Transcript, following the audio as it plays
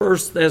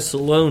1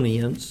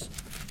 Thessalonians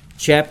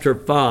chapter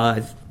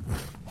 5.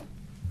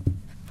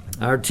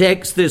 Our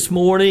text this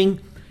morning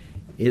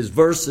is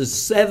verses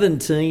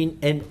 17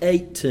 and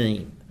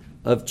 18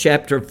 of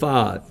chapter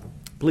 5.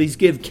 Please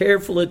give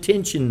careful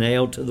attention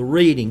now to the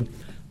reading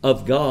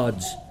of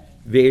God's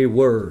very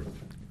word.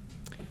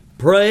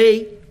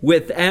 Pray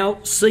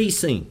without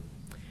ceasing.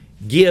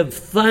 Give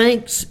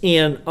thanks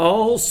in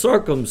all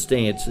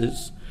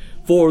circumstances,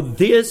 for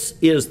this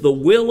is the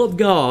will of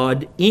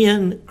God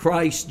in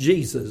Christ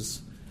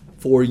Jesus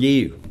for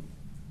you.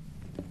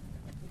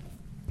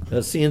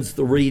 Thus ends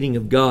the reading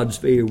of God's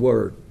very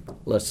word.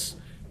 Let's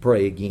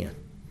pray again.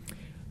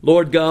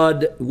 Lord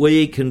God,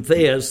 we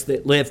confess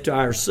that left to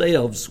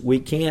ourselves, we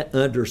can't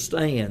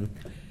understand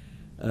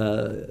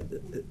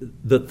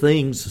the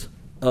things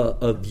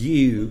of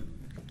you,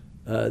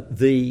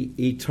 the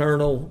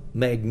eternal,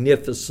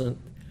 magnificent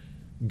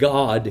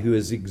God who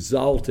is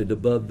exalted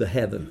above the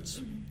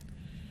heavens.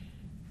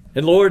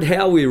 And Lord,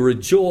 how we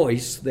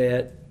rejoice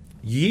that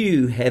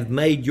you have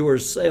made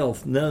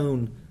yourself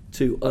known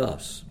to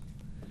us.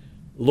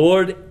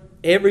 Lord,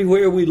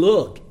 everywhere we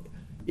look,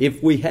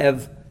 if we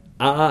have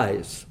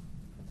eyes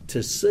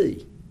to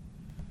see,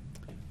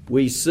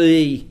 we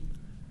see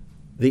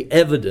the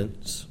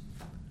evidence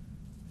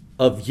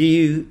of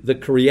you, the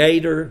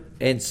creator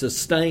and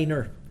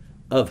sustainer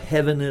of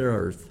heaven and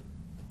earth.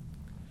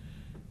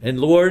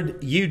 And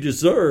Lord, you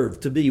deserve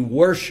to be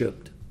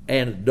worshiped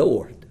and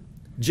adored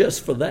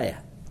just for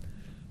that,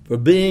 for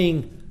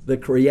being the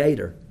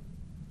creator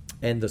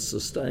and the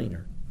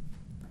sustainer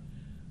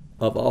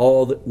of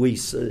all that we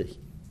see,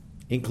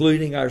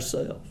 including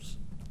ourselves.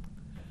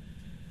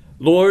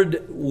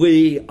 Lord,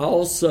 we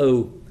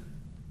also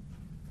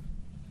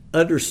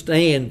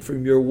understand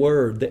from your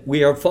word that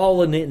we are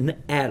fallen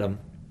in Adam,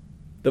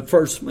 the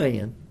first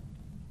man.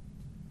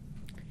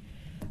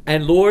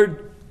 And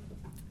Lord,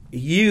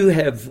 you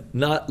have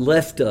not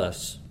left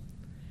us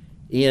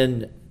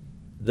in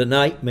the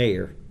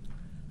nightmare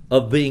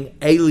of being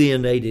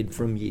alienated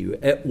from you,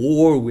 at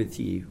war with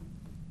you.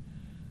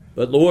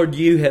 But Lord,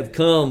 you have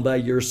come by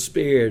your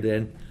Spirit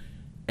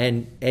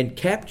and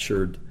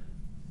captured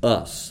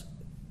us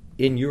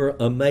in your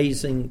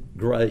amazing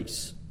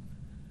grace.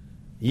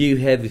 You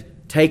have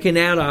taken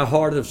out our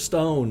heart of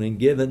stone and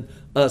given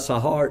us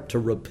a heart to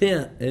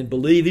repent and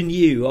believe in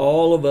you,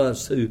 all of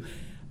us who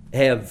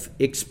have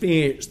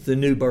experienced the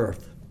new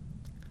birth.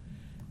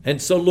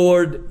 And so,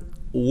 Lord,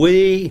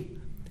 we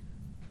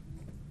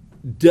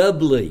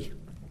doubly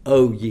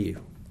owe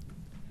you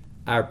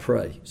our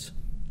praise.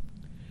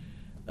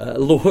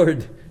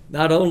 Lord,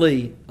 not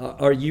only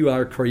are you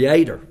our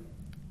creator,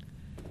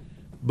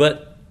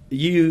 but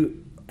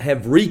you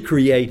have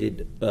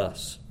recreated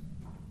us.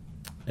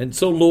 And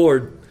so,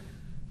 Lord,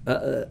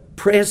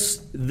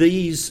 press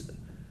these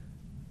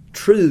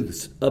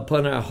truths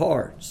upon our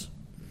hearts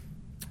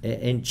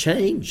and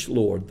change,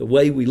 Lord, the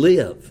way we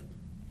live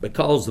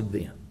because of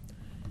them.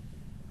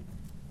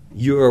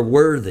 You are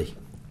worthy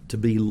to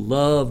be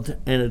loved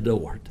and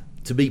adored,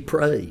 to be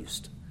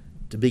praised,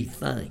 to be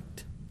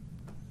thanked.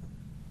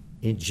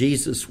 In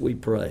Jesus we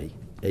pray,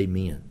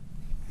 amen.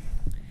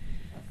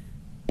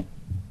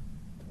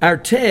 Our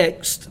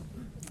text,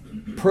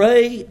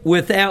 pray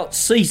without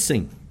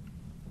ceasing.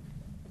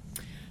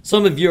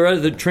 Some of your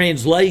other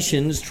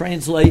translations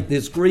translate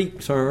this Greek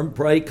term,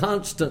 pray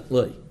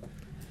constantly.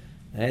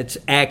 That's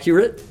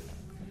accurate.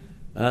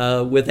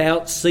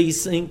 Without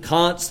ceasing,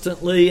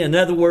 constantly. In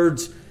other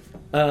words,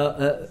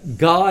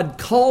 God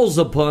calls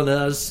upon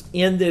us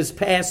in this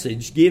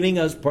passage, giving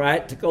us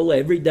practical,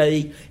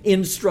 everyday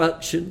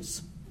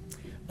instructions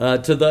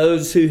to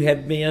those who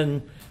have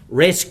been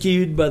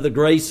rescued by the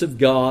grace of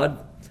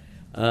God,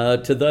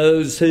 to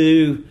those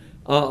who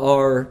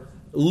are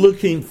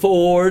looking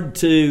forward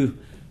to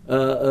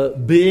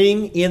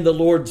being in the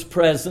Lord's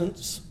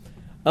presence.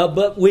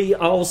 But we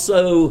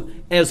also,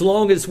 as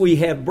long as we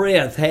have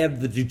breath,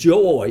 have the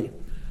joy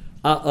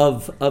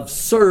of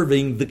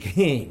serving the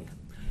King.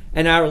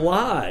 And our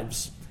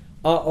lives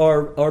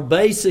are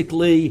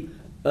basically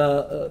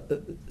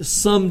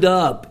summed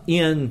up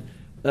in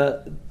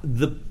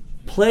the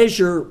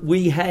pleasure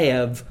we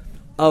have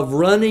of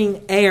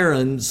running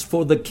errands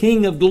for the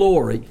King of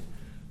Glory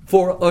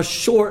for a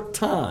short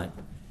time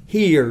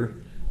here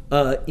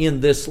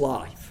in this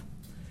life.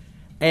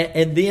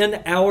 And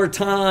then our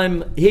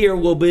time here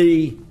will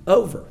be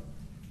over.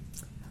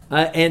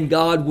 And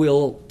God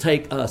will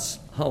take us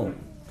home.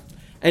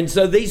 And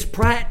so these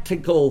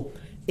practical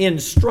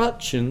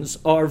instructions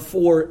are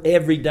for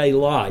everyday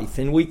life.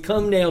 And we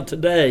come now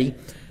today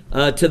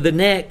to the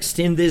next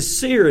in this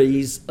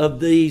series of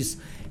these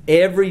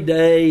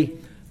everyday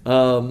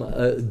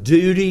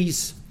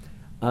duties,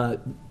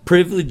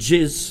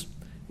 privileges,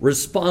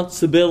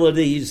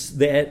 responsibilities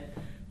that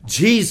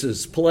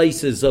Jesus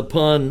places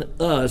upon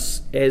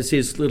us as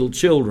his little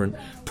children.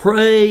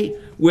 Pray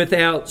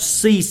without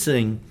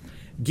ceasing.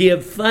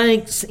 Give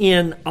thanks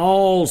in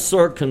all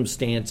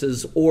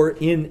circumstances or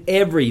in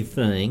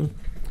everything,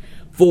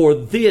 for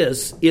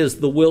this is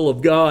the will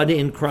of God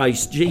in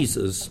Christ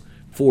Jesus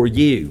for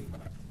you.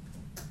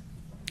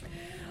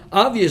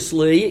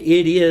 Obviously,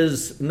 it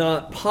is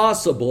not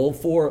possible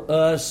for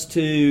us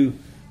to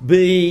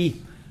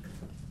be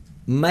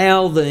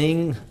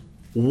mouthing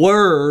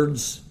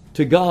words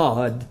to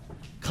God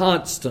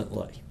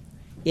constantly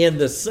in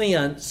the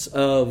sense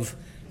of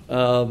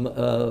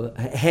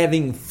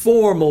having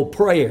formal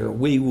prayer,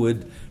 we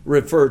would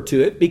refer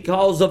to it,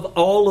 because of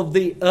all of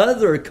the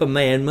other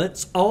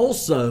commandments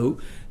also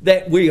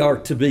that we are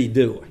to be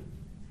doing.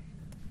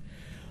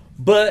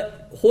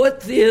 But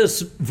what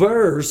this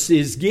verse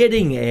is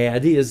getting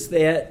at is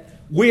that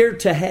we're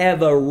to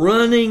have a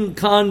running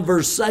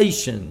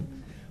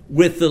conversation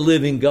with the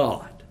living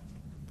God.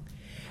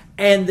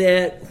 And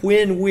that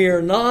when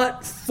we're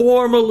not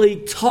formally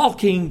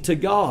talking to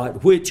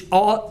God, which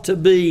ought to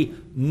be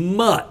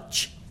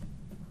much,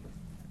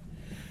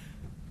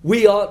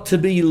 we ought to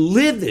be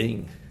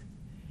living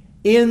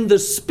in the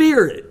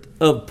spirit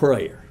of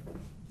prayer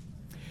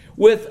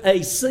with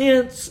a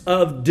sense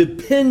of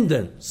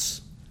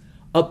dependence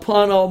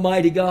upon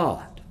Almighty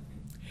God,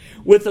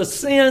 with a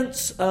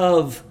sense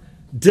of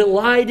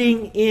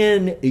delighting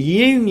in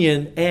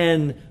union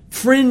and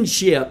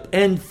friendship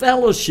and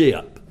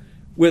fellowship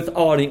with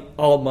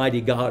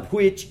Almighty God,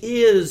 which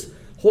is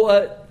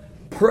what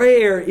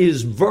prayer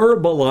is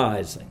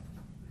verbalizing.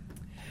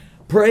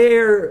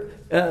 Prayer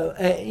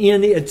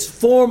in its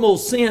formal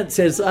sense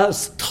is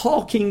us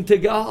talking to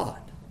God.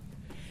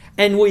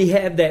 And we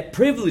have that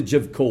privilege,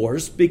 of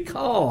course,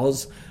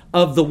 because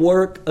of the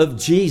work of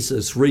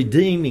Jesus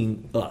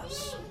redeeming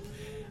us,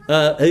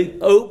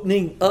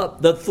 opening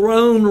up the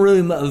throne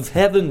room of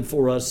heaven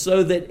for us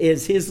so that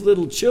as His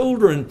little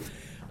children,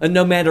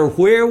 no matter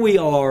where we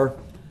are,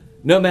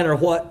 no matter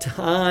what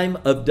time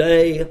of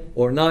day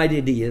or night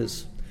it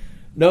is,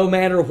 no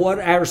matter what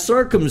our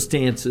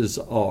circumstances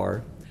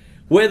are,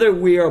 whether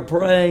we are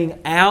praying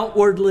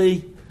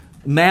outwardly,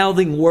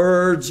 mouthing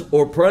words,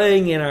 or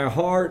praying in our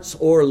hearts,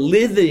 or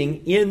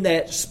living in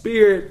that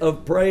spirit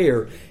of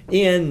prayer,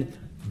 in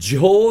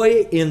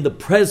joy in the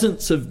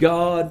presence of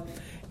God,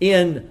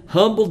 in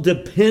humble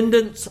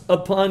dependence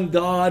upon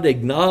God,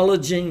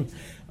 acknowledging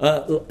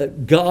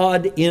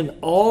God in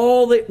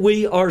all that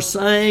we are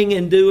saying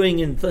and doing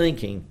and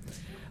thinking,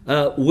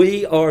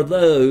 we are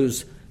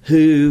those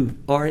who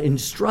are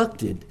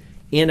instructed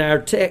in our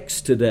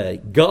text today.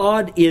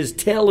 God is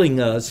telling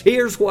us,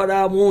 here's what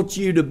I want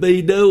you to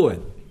be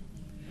doing.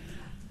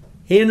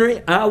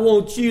 Henry, I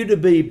want you to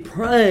be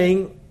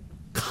praying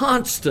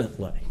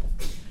constantly.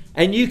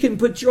 And you can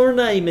put your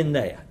name in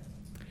that.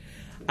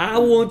 I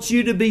want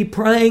you to be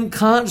praying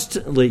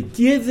constantly,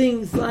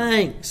 giving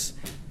thanks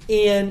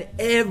in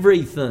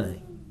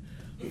everything.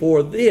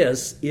 For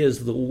this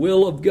is the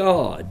will of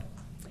God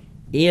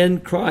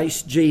in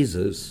Christ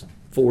Jesus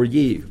for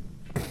you.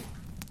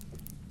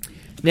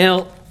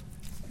 Now,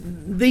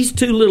 these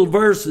two little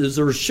verses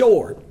are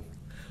short,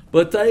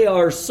 but they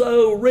are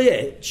so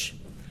rich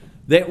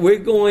that we're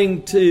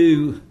going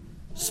to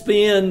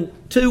spend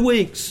 2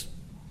 weeks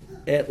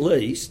at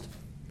least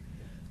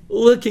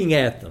looking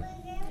at them.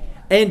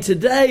 And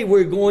today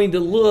we're going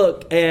to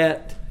look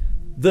at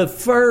the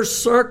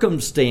first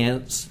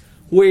circumstance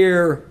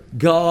where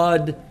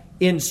God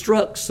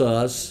instructs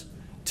us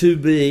to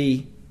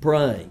be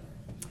praying.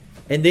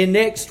 And then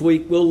next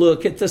week we'll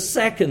look at the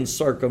second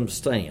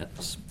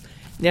circumstance.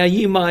 Now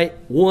you might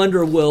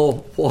wonder,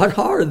 well, what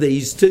are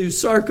these two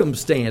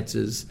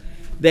circumstances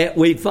that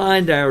we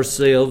find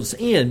ourselves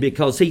in?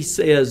 Because he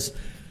says,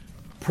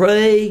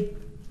 pray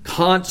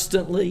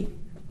constantly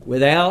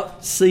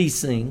without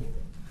ceasing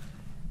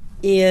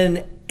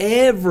in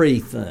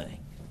everything,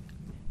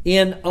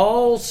 in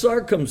all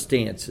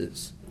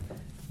circumstances,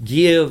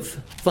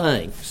 give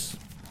thanks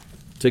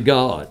to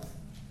God.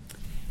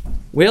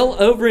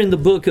 Well, over in the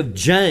book of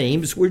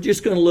James, we're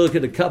just going to look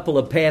at a couple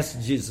of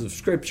passages of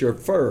Scripture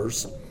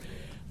first.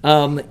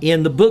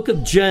 In the book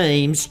of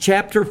James,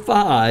 chapter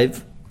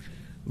 5,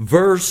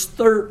 verse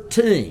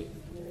 13.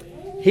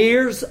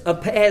 Here's a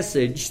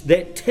passage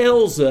that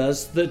tells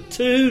us the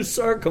two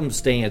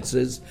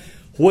circumstances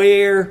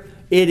where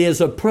it is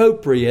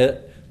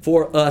appropriate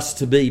for us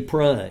to be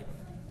praying.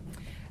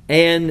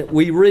 And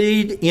we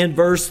read in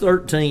verse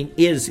 13,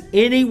 is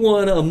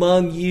anyone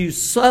among you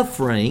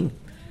suffering?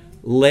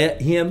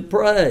 Let him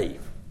pray.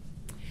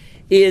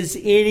 Is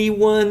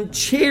anyone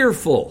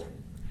cheerful?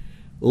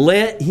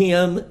 Let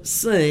him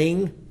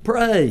sing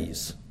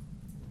praise.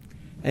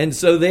 And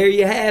so there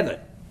you have it.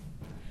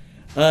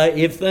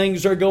 If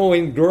things are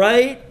going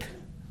great,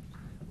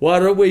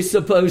 what are we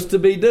supposed to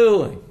be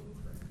doing?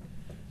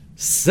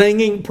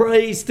 Singing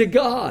praise to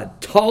God,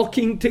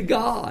 talking to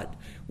God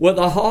with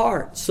a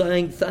heart,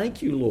 saying,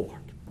 thank you,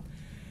 Lord.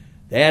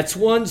 That's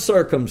one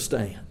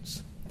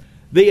circumstance.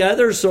 The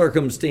other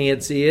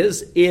circumstance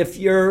is if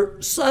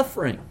you're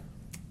suffering,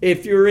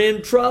 if you're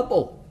in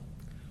trouble,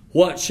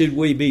 what should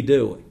we be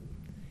doing?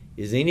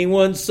 Is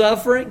anyone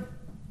suffering?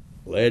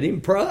 Let him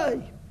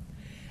pray.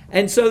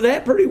 And so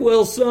that pretty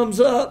well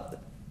sums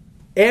up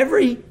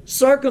every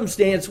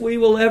circumstance we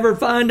will ever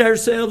find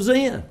ourselves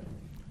in.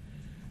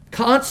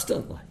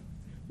 Constantly.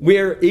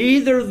 We're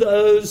either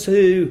those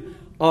who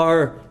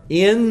are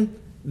in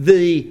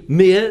the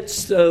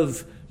midst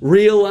of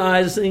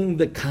realizing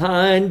the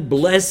kind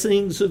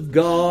blessings of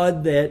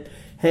God that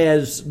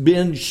has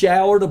been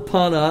showered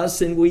upon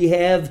us, and we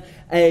have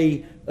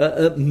a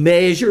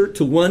measure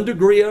to one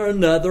degree or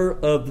another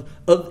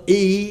of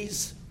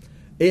ease,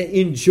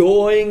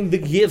 enjoying the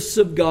gifts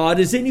of God.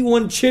 Is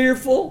anyone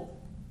cheerful?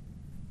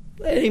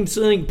 Let him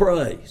sing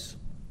praise.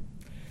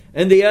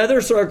 And the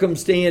other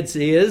circumstance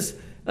is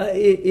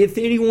if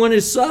anyone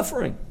is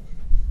suffering.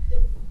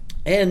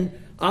 And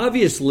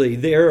obviously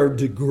there are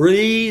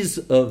degrees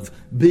of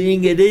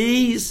being at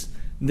ease.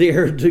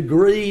 There are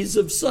degrees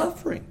of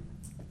suffering.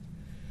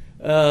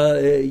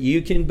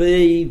 You can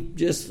be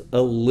just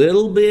a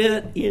little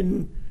bit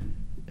in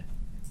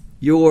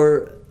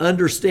your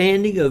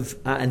understanding of,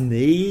 I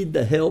need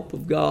the help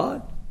of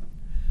God.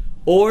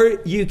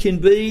 Or you can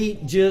be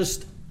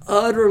just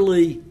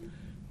utterly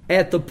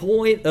at the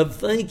point of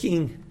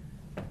thinking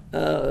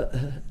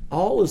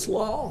all is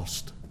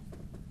lost.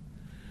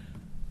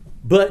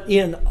 But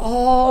in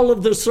all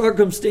of the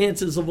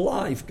circumstances of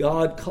life,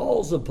 God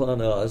calls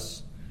upon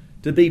us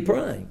to be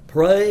praying.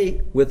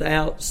 Pray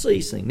without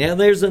ceasing. Now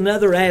there's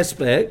another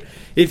aspect.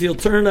 If you'll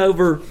turn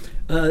over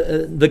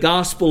the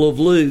Gospel of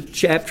Luke,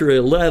 chapter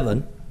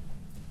 11.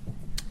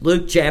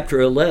 Luke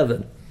chapter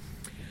 11.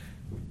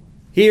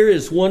 Here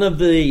is one of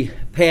the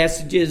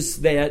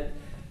passages that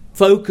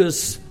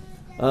focus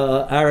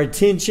our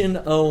attention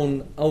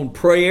on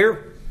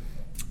prayer.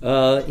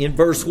 In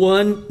verse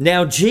 1,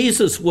 now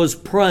Jesus was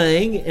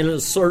praying in a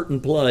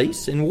certain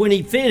place, and when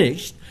he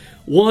finished,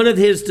 one of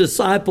his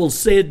disciples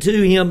said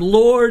to him,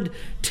 Lord,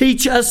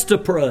 teach us to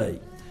pray,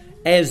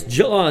 as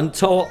John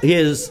taught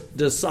his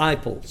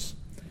disciples.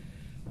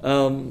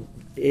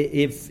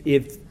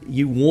 If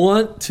you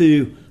want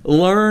to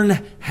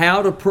learn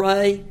how to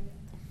pray,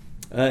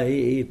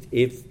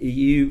 if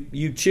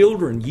you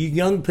children, you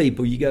young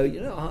people, you go,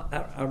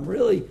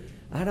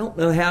 I don't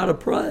know how to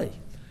pray.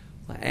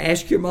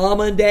 Ask your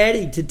mama and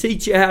daddy to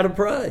teach you how to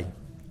pray.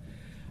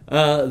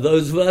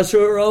 Those of us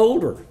who are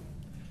older,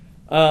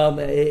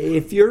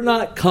 if you're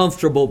not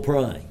comfortable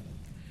praying,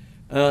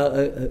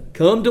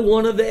 come to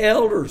one of the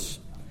elders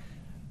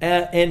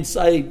and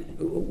say,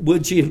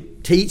 would you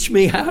teach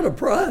me how to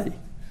pray?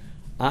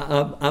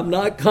 I'm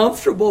not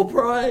comfortable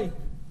praying.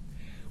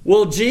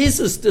 Well,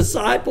 Jesus'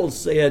 disciples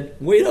said,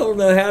 we don't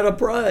know how to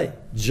pray.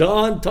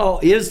 John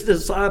taught his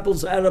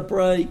disciples how to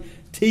pray.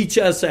 Teach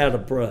us how to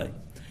pray.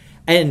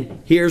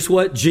 And here's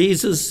what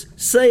Jesus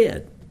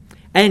said.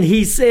 And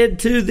he said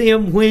to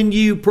them, when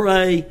you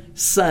pray,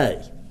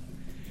 say.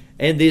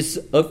 And this,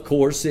 of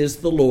course, is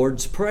the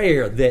Lord's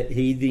Prayer that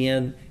he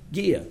then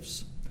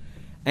gives.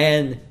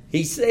 And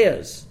he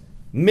says,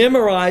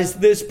 memorize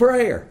this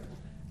prayer.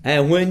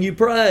 And when you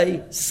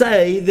pray,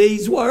 say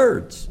these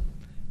words.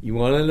 You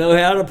want to know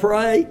how to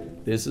pray?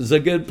 This is a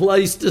good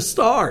place to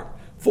start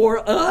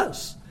for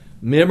us.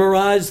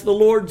 Memorize the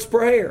Lord's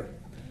Prayer.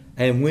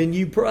 And when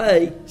you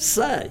pray,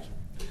 say.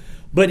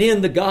 But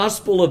in the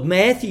Gospel of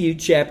Matthew,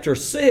 chapter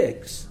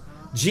 6,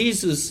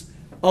 Jesus,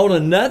 on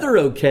another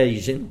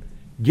occasion,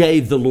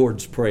 gave the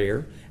Lord's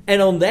Prayer.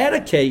 And on that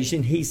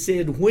occasion, he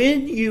said,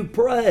 when you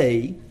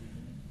pray,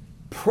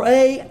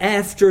 pray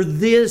after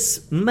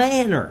this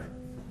manner.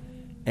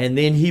 And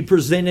then he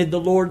presented the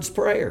Lord's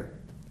Prayer.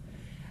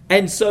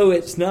 And so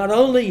it's not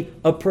only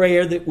a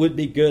prayer that would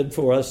be good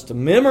for us to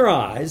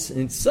memorize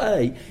and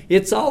say,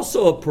 it's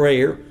also a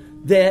prayer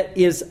that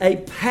is a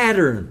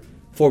pattern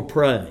for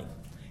praying.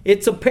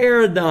 It's a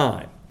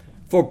paradigm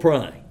for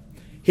praying.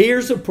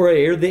 Here's a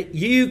prayer that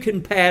you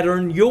can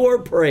pattern your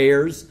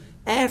prayers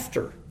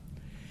after.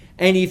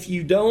 And if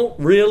you don't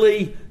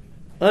really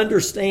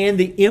understand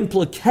the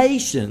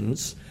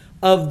implications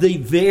of the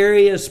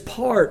various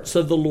parts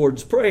of the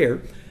Lord's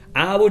Prayer,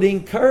 I would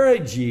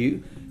encourage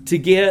you to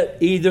get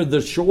either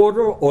the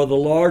shorter or the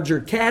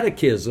larger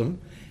catechism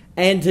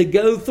and to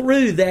go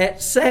through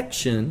that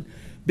section,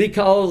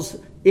 because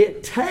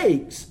it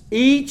takes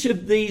each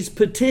of these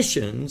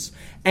petitions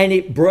and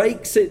it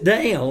breaks it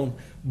down,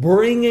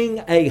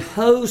 bringing a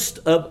host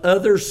of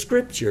other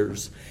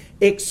scriptures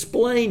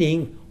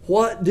explaining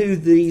what do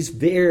these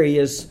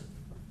various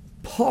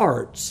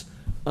parts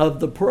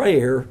of the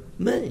prayer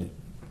mean.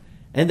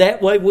 And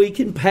that way we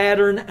can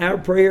pattern our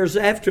prayers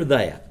after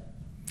that.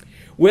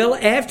 Well,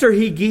 after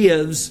he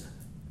gives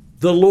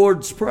the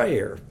Lord's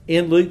Prayer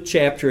in Luke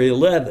chapter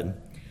 11,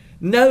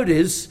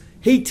 notice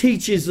he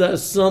teaches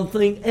us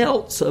something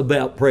else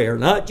about prayer,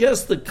 not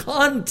just the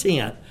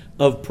content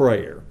of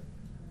prayer,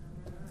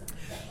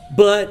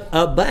 but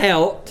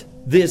about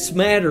this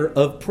matter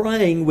of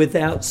praying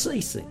without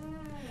ceasing.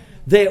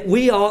 That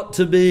we ought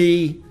to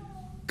be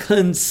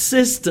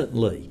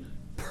consistently,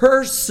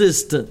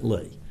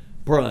 persistently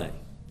praying.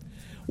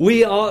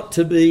 We ought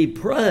to be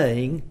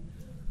praying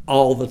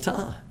all the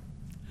time.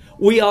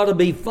 We ought to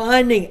be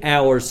finding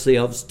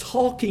ourselves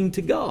talking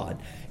to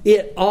God.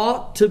 It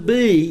ought to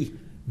be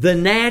the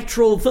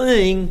natural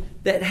thing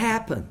that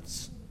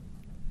happens.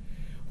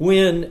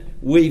 When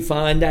we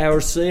find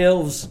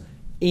ourselves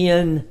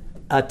in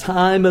a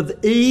time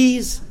of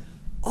ease,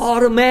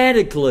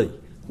 automatically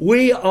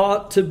we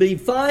ought to be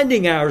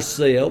finding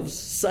ourselves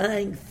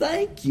saying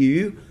thank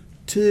you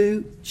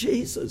to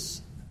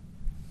Jesus.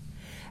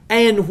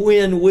 And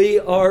when we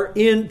are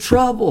in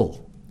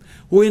trouble,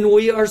 when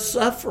we are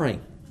suffering,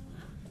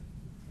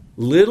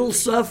 little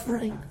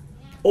suffering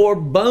or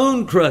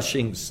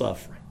bone-crushing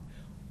suffering,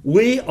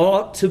 we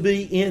ought to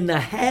be in the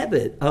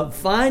habit of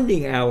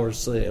finding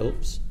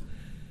ourselves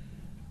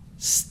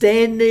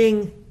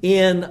standing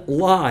in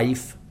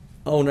life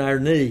on our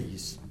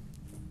knees.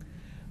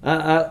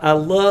 I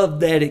love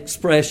that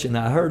expression.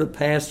 I heard a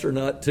pastor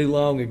not too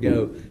long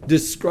ago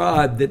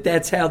describe that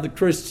that's how the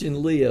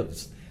Christian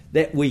lives,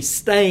 that we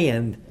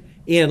stand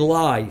in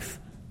life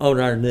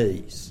on our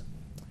knees.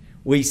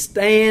 We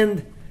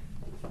stand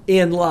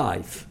in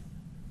life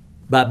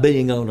by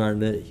being on our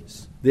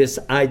knees. This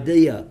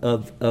idea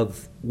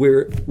of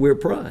we're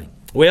praying.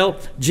 Well,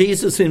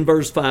 Jesus in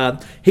verse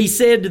 5, he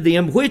said to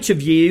them, which of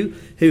you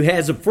who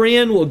has a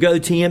friend will go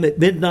to him at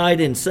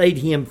midnight and say to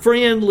him,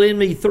 friend, lend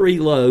me 3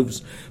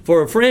 loaves,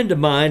 for a friend of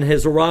mine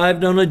has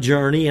arrived on a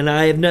journey and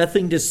I have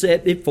nothing to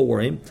set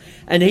before him.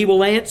 And he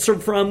will answer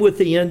from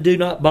within, do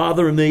not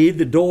bother me,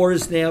 the door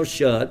is now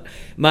shut.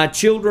 My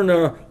children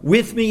are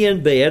with me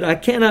in bed. I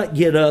cannot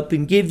get up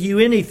and give you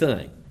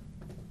anything.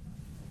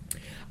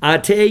 I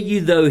tell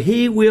you, though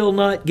he will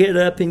not get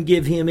up and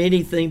give him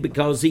anything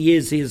because he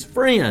is his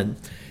friend,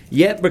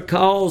 yet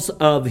because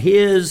of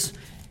his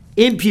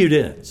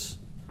impudence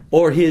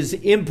or his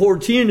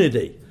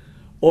importunity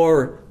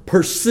or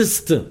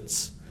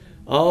persistence,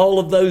 all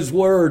of those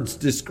words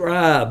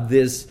describe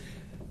this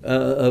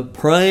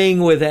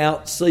praying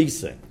without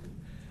ceasing.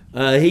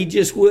 He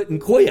just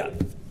wouldn't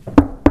quit.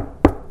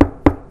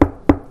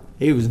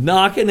 He was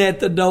knocking at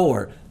the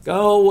door.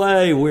 Go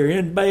away, we're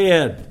in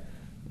bed.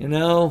 You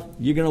know,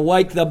 you're going to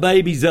wake the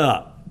babies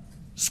up.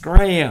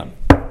 Scram.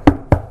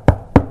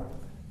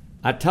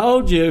 I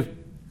told you,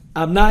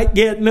 I'm not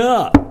getting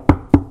up.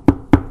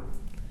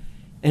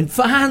 And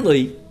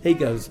finally, he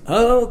goes,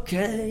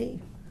 okay,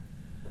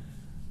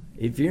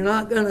 if you're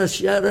not going to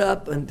shut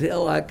up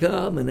until I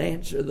come and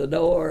answer the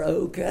door,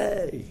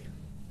 okay.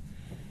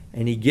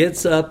 And he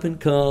gets up and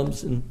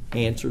comes and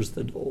answers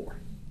the door.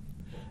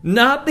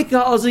 Not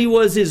because he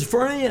was his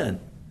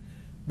friend,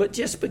 but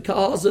just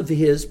because of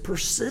his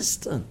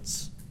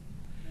persistence.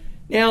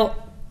 Now,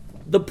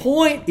 the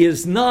point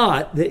is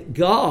not that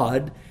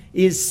God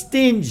is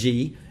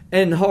stingy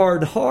and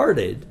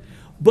hard-hearted,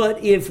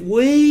 but if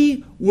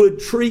we would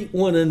treat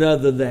one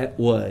another that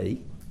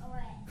way,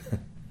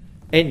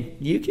 and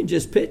you can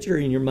just picture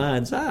in your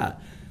mind's eye,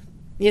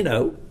 you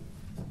know,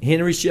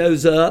 Henry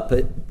shows up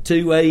at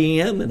 2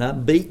 a.m. and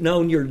I'm beating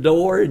on your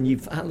door and you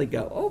finally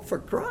go, oh, for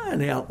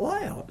crying out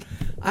loud,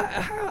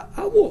 I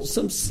want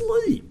some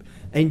sleep.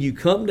 And you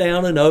come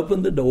down and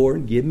open the door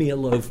and give me a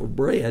loaf of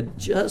bread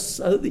just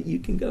so that you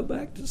can go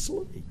back to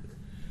sleep.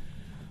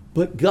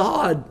 But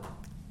God,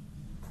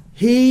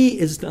 he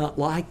is not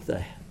like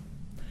that.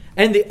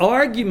 And the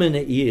argument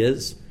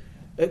is,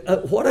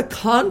 what a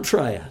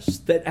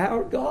contrast that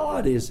our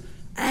God is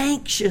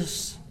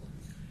anxious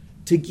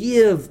to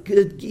give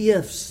good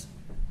gifts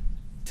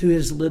to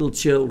his little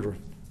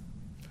children.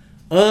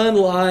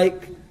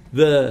 Unlike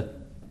the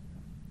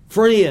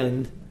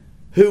friend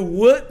who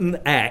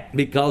wouldn't act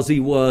because he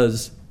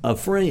was a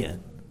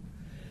friend.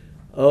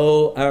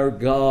 Oh, our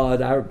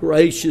God, our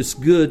gracious,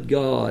 good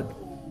God.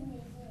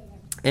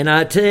 And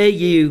I tell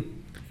you,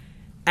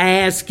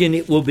 ask and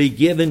it will be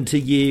given to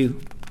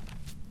you.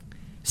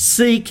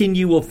 Seek and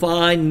you will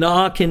find.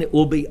 Knock and it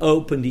will be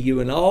open to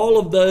you. And all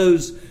of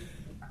those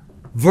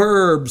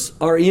verbs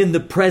are in the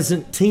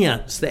present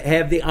tense that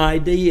have the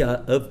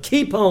idea of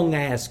keep on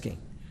asking,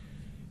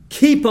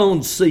 keep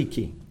on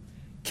seeking,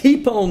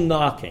 keep on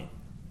knocking.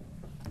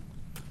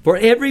 For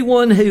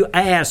everyone who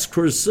asks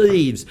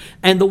receives,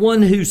 and the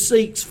one who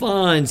seeks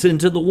finds, and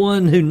to the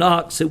one who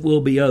knocks it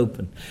will be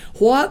open.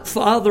 What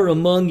father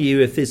among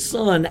you, if his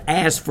son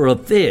asks for a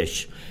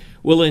fish,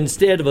 will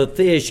instead of a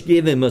fish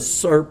give him a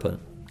serpent?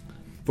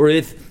 Or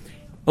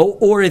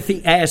if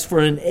he asks for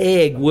an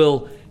egg,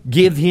 will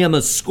give him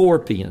a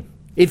scorpion?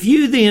 If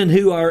you then,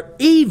 who are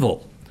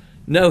evil,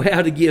 know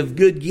how to give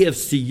good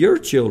gifts to your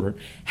children,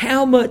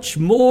 how much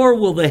more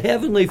will the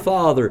Heavenly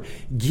Father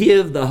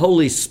give the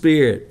Holy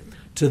Spirit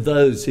to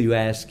those who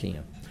ask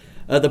him?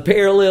 The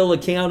parallel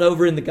account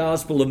over in the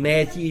Gospel of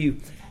Matthew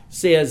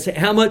says,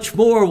 how much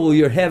more will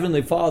your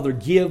Heavenly Father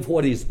give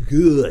what is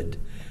good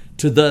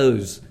to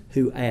those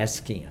who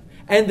ask him?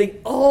 And the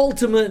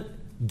ultimate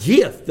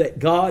gift that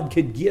God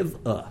could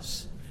give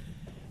us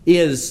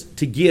is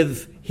to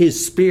give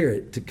his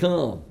Spirit to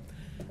come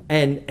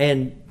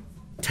and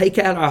take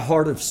out our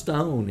heart of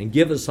stone and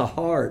give us a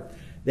heart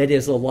that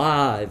is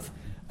alive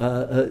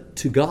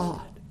to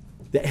God,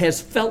 that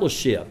has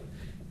fellowship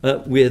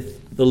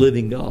with the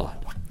living God.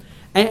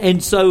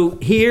 And so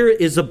here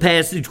is a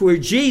passage where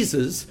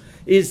Jesus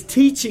is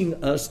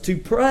teaching us to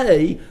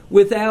pray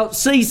without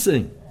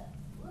ceasing,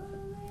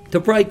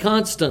 to pray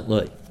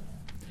constantly.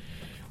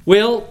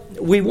 Well,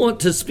 we want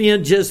to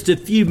spend just a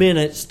few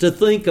minutes to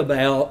think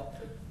about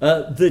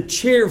the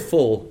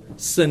cheerful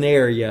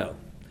scenario.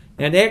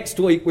 And next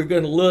week we're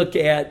going to look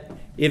at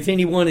if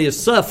anyone is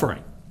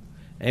suffering.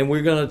 And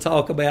we're going to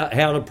talk about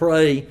how to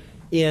pray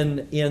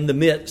in the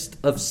midst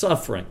of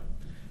suffering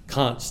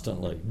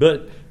constantly.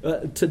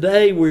 But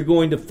today we're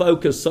going to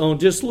focus on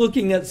just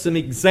looking at some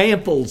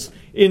examples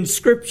in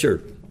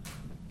Scripture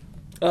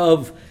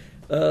of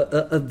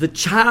the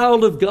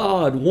child of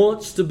God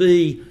wants to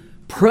be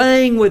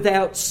praying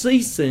without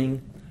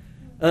ceasing,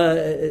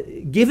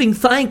 giving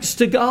thanks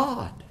to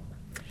God.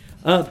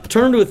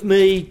 Turn with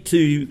me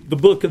to the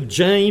book of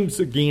James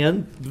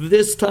again,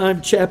 this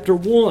time chapter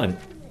 1.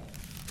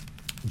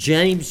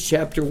 James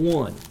chapter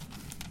 1.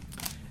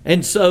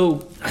 And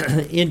so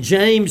in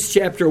James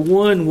chapter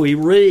 1 we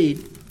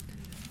read,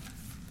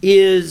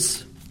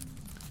 is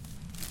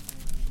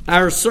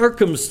our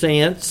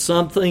circumstance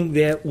something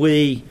that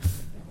we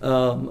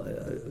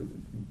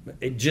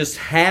it just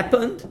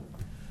happened,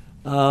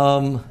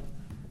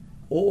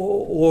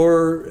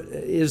 or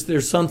is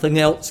there something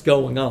else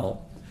going on?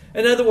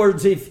 In other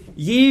words, if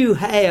you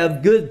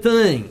have good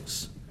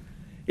things,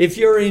 if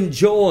you're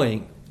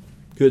enjoying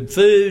good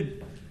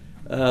food,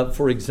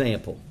 for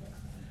example,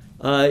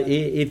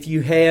 if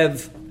you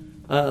have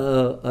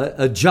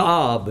a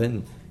job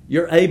and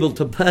you're able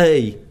to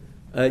pay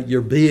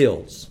your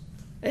bills,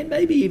 and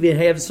maybe even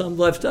have some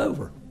left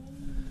over,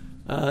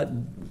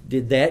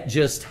 did that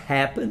just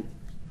happen?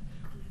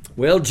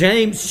 Well,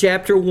 James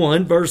chapter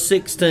 1, verse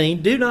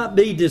 16, do not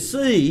be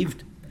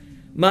deceived,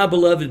 my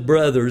beloved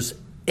brothers.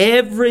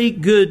 Every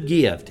good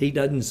gift, he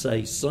doesn't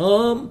say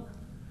some,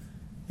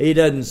 he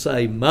doesn't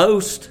say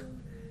most,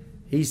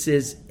 he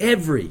says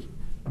every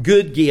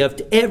good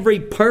gift, every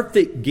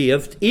perfect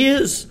gift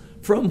is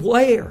from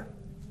where?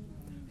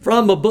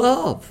 From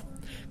above,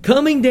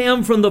 coming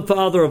down from the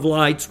Father of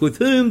lights, with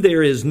whom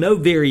there is no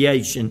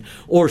variation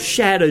or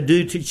shadow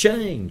due to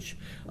change.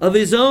 Of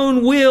his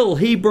own will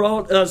he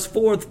brought us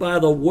forth by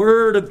the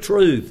word of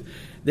truth,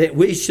 that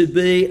we should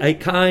be a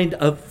kind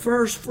of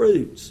first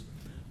fruits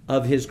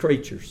of his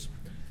creatures.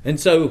 And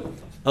so,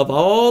 of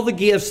all the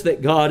gifts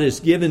that God has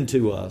given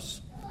to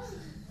us,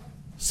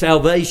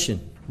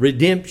 salvation,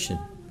 redemption,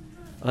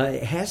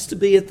 it has to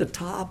be at the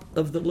top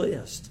of the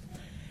list.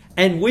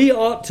 And we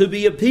ought to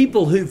be a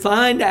people who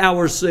find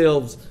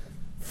ourselves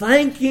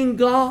thanking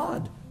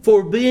God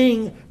for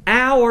being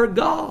our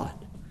God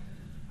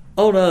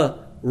on a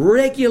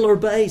regular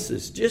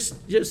basis.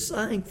 Just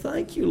saying,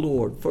 thank you,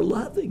 Lord, for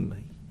loving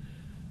me.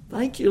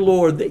 Thank you,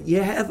 Lord, that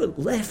you haven't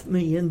left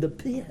me in the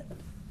pit.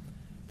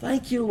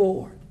 Thank you,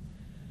 Lord,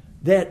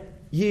 that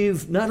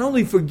you've not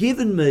only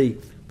forgiven me,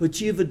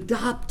 but you've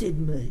adopted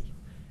me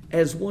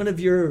as one of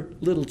your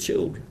little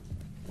children.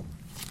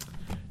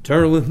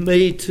 Turn with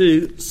me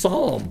to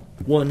Psalm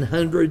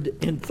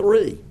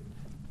 103.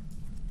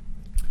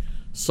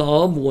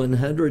 Psalm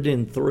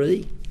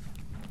 103,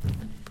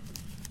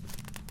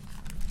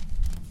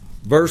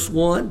 verse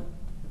 1.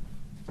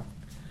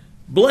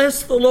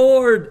 Bless the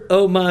Lord,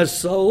 O my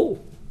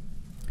soul,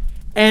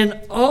 and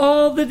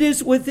all that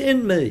is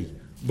within me.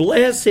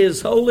 Bless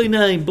his holy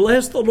name.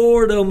 Bless the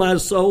Lord, O my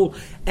soul,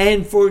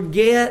 and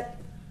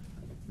forget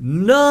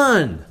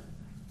none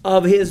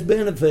of his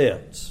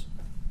benefits.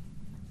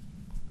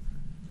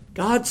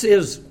 God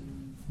says,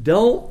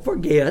 don't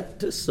forget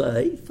to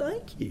say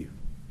thank you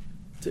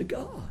to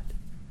God.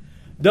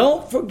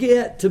 Don't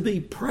forget to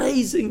be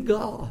praising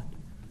God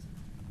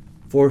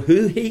for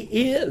who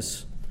he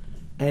is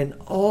and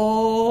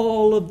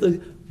all of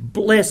the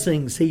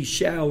blessings he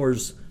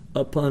showers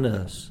upon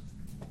us.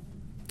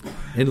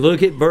 And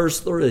look at verse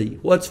 3.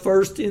 What's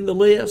first in the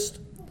list?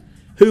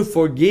 Who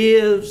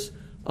forgives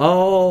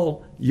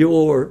all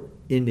your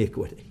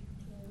iniquity.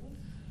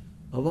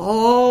 Of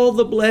all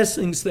the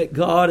blessings that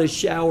God has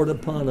showered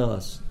upon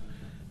us,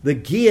 the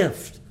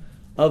gift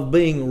of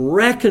being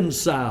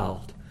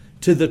reconciled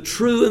to the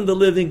true and the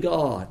living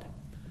God.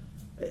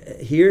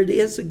 Here it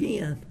is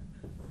again.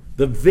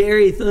 The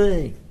very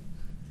thing.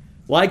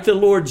 Like the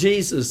Lord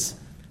Jesus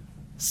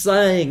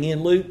saying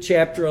in Luke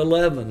chapter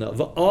 11,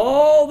 of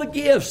all the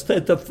gifts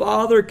that the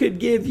Father could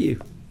give you,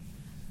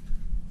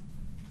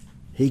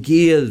 he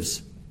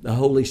gives the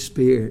Holy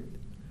Spirit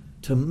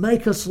to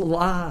make us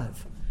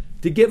alive,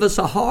 to give us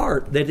a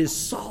heart that is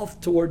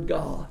soft toward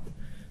God,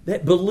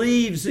 that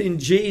believes in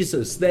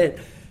Jesus, that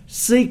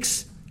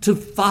seeks to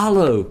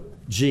follow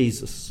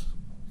Jesus.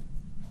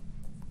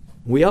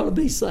 We ought to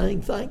be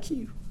saying thank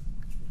you.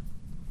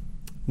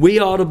 We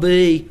ought to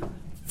be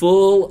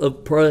full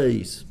of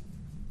praise.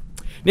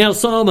 Now,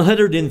 Psalm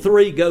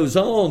 103 goes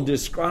on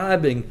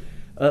describing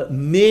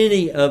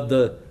many of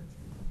the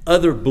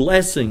other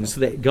blessings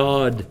that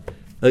God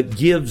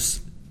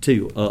gives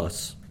to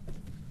us.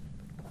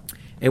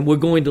 And we're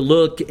going to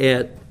look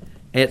at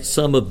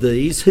some of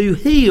these. Who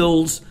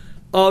heals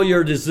all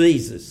your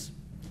diseases.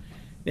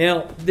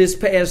 Now, this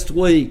past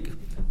week,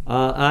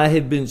 I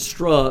have been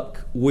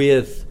struck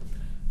with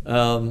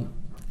how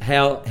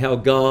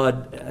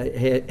God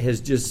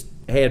has just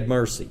had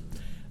mercy.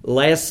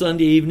 Last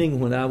Sunday evening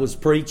when I was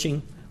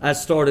preaching, I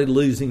started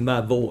losing my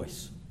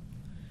voice.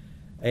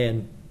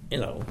 And,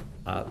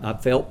 I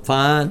felt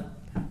fine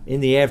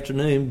in the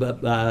afternoon,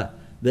 but by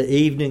the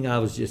evening I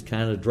was just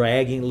kind of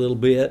dragging a little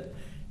bit,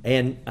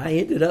 and I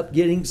ended up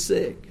getting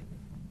sick.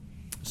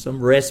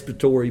 Some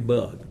respiratory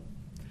bug.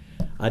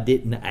 I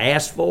didn't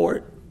ask for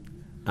it.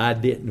 I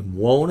didn't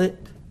want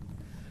it.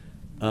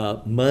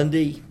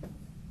 Monday,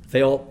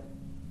 felt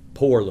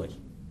poorly.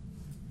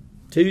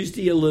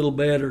 Tuesday, a little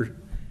better.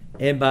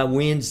 And by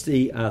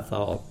Wednesday, I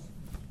thought,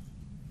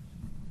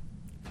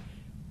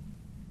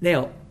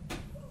 now,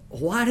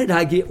 why did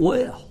I get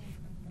well?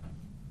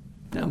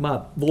 Now,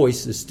 my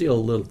voice is still a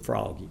little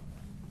froggy,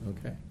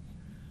 okay?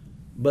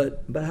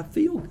 But I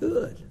feel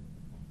good.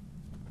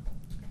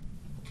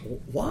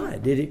 Why?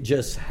 Did it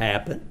just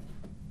happen?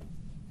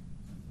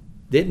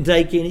 Didn't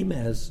take any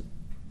medicine.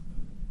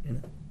 You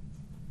know?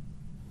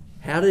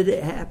 How did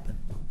it happen?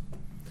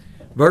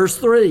 Verse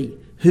 3,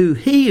 who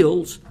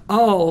heals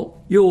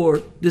all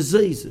your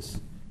diseases.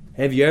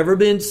 Have you ever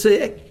been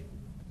sick?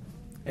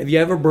 Have you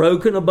ever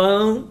broken a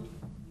bone?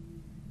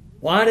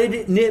 Why did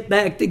it knit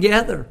back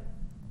together?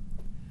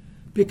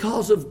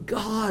 Because of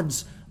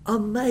God's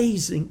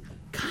amazing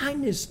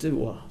kindness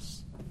to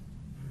us.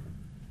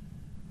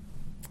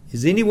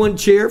 Is anyone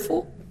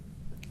cheerful?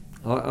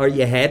 Are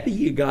you happy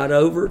you got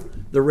over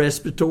the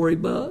respiratory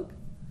bug?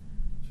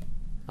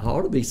 I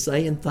ought to be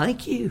saying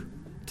thank you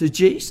to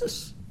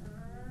Jesus.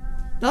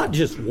 Not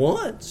just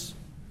once,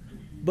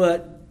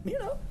 but,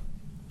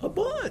 a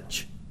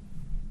bunch.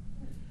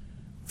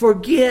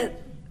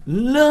 Forget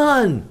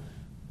none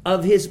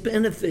of His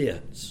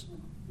benefits.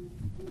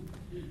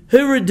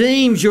 Who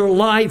redeems your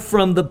life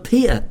from the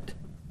pit?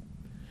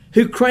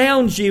 Who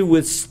crowns you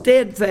with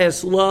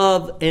steadfast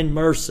love and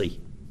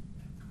mercy?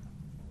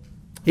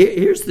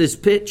 Here's this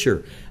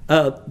picture.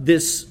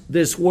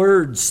 This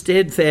word,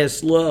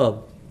 steadfast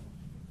love.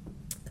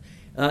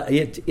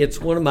 It's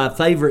one of my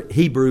favorite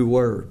Hebrew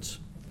words.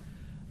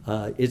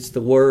 It's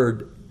the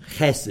word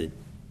chesed.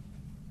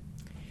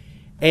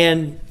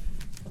 And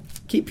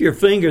keep your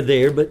finger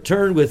there, but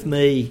turn with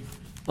me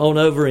on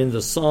over in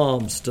the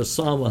Psalms to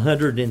Psalm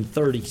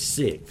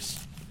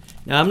 136.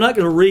 Now, I'm not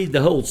going to read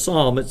the whole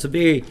psalm. It's a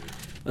very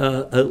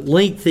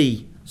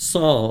lengthy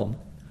psalm.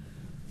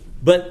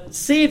 But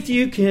see if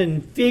you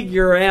can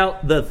figure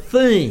out the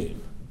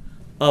theme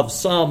of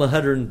Psalm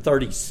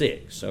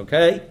 136,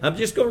 okay? I'm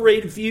just going to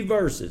read a few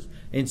verses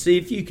and see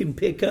if you can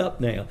pick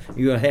up now.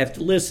 You're going to have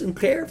to listen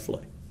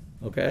carefully,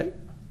 okay?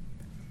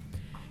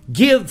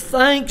 Give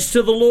thanks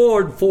to the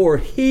Lord, for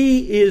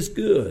He is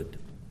good,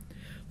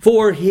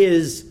 for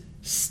His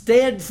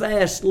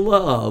steadfast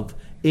love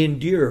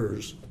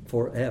endures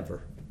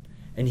forever.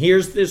 And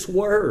here's this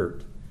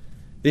word,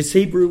 this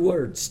Hebrew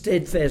word,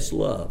 steadfast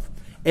love.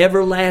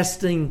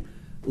 Everlasting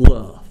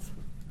love,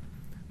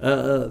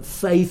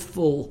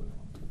 faithful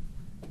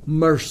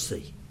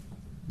mercy.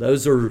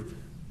 Those are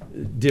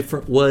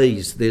different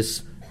ways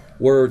this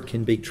word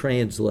can be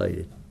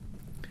translated.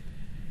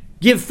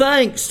 Give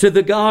thanks to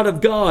the God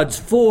of gods,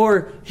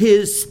 for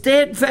His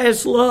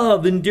steadfast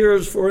love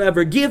endures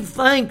forever. Give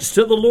thanks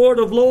to the Lord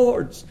of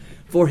lords,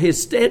 for His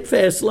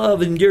steadfast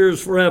love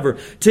endures forever.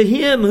 To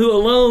Him who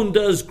alone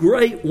does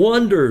great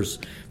wonders,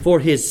 for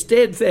His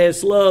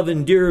steadfast love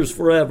endures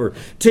forever.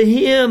 To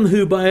Him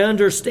who by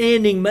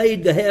understanding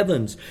made the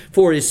heavens,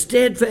 for His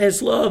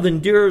steadfast love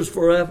endures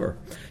forever.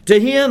 To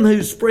Him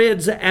who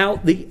spreads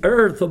out the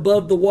earth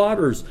above the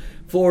waters,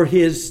 for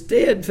His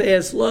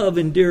steadfast love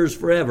endures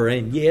forever.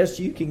 And yes,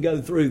 you can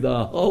go through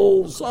the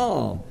whole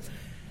psalm.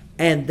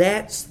 And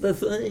that's the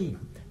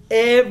theme.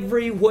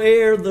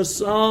 Everywhere the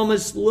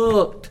psalmist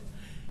looked,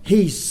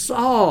 he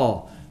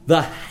saw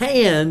the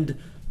hand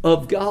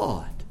of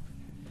God.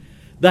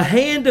 The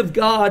hand of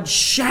God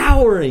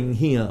showering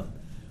him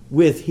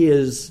with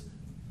His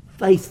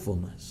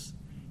faithfulness,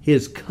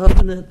 His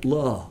covenant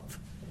love,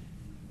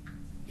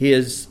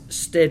 His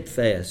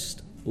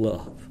steadfast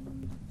love.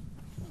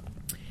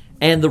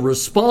 And the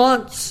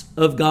response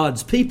of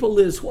God's people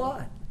is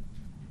what?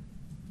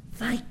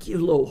 Thank you,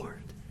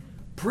 Lord.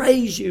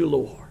 Praise you,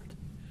 Lord.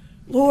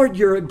 Lord,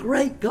 you're a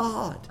great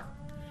God.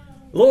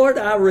 Lord,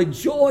 I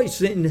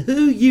rejoice in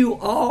who you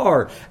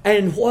are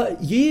and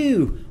what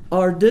you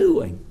are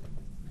doing.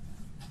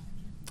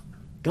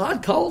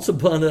 God calls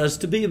upon us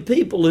to be a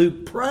people who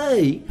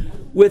pray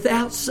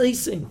without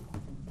ceasing.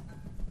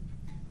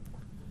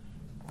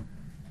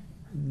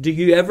 Do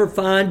you ever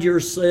find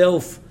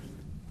yourself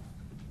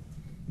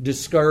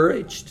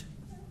discouraged?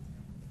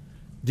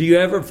 Do you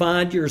ever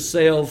find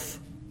yourself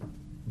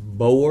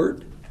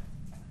bored?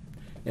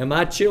 And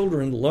my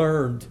children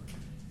learned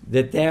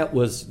that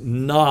was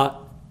not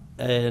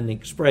an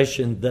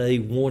expression they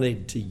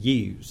wanted to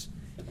use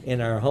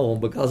in our home,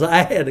 because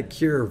I had a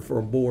cure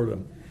for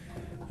boredom.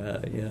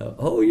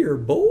 Oh, you're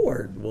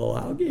bored. Well,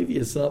 I'll give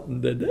you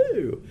something to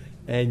do,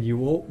 and you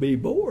won't be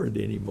bored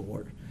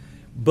anymore.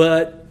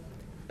 But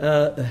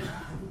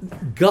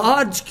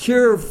God's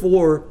cure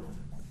for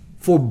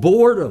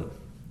boredom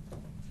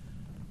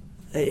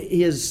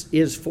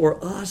is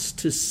for us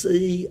to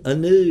see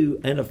anew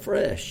and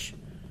afresh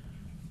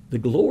the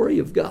glory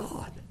of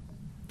God,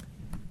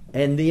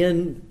 and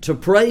then to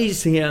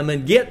praise Him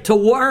and get to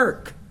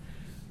work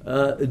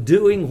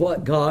doing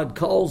what God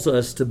calls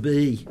us to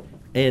be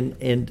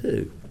and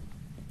do.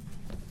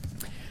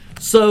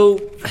 So,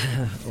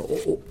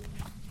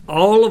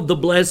 all of the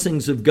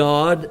blessings of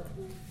God,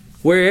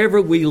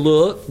 wherever we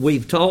look,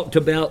 we've talked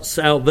about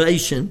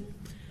salvation,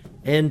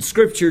 and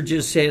Scripture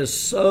just has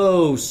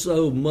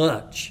so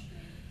much.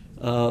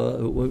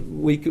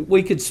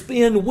 We could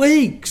spend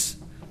weeks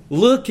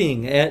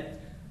looking at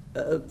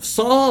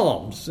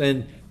Psalms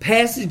and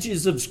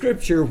passages of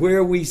Scripture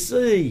where we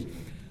see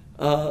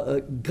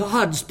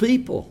God's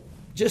people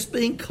just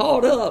being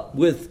caught up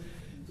with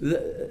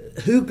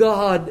who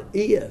God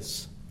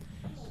is.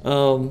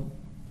 Full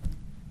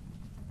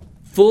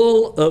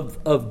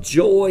of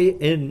joy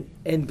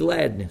and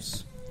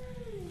gladness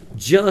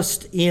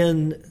just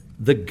in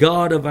the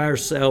God of our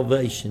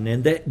salvation,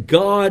 and that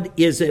God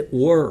is at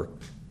work.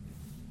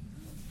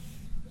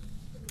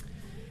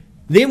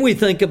 Then we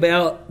think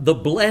about the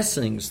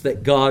blessings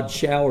that God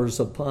showers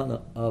upon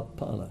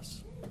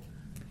us.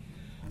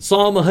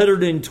 Psalm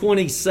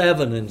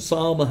 127 and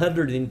Psalm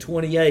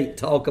 128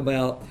 talk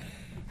about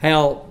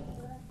how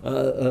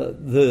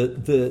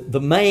the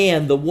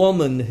man, the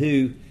woman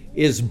who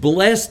is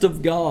blessed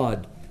of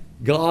God,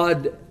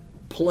 God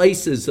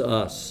places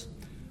us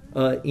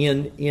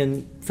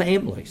in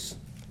families,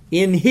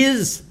 in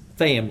His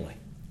family.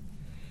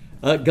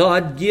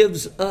 God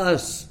gives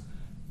us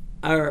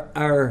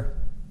our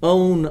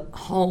own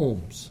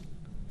homes.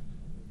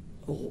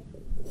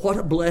 What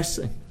a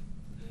blessing.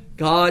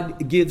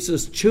 God gives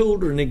us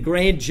children and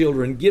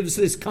grandchildren, gives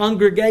this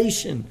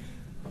congregation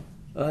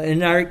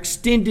and our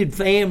extended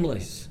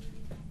families,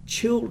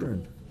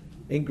 children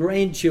and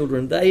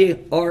grandchildren.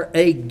 They are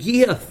a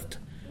gift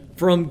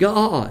from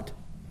God.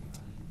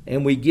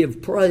 And we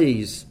give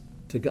praise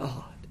to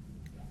God.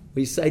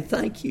 We say,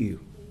 thank you,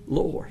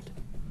 Lord.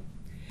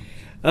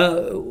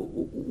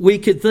 We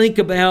could think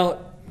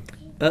about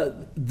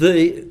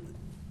the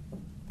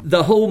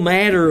whole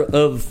matter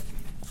of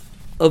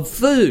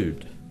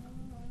food.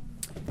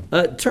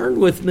 Turn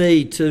with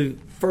me to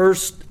 1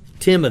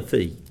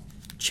 Timothy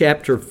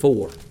chapter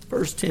 4.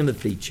 1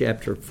 Timothy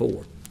chapter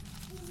 4.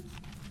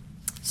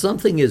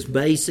 Something as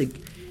basic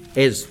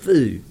as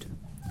food.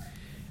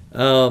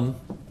 In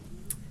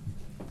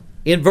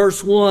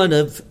verse 1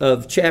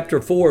 of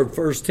chapter 4 of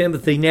 1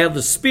 Timothy, now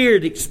the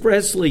Spirit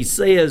expressly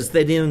says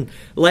that in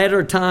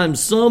latter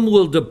times some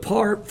will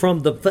depart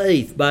from the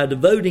faith by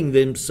devoting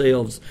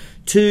themselves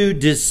to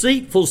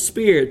deceitful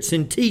spirits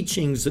and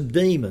teachings of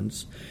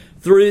demons,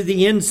 through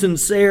the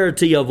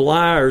insincerity of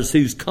liars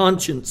whose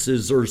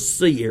consciences are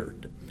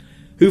seared,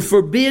 who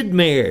forbid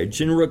marriage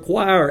and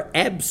require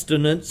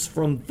abstinence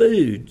from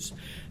foods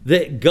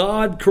that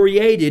God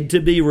created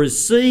to be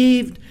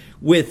received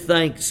with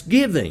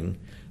thanksgiving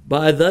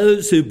by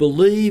those who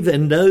believe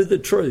and know the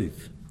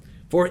truth.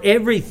 For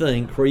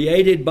everything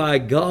created by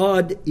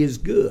God is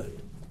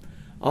good.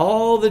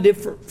 All the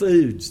different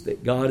foods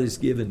that God has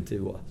given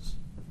to us.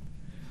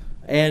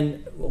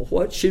 And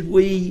what should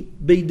we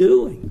be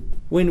doing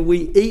when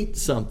we eat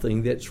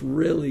something that's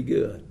really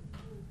good?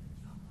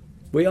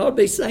 We ought to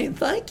be saying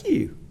thank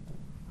you.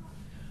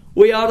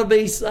 We ought to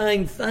be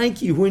saying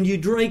thank you when you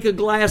drink a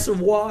glass of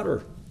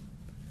water.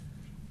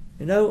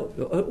 You know,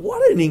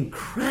 what an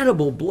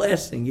incredible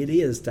blessing it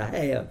is to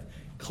have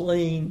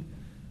clean,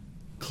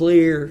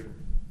 clear,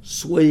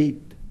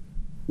 sweet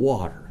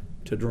water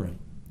to drink.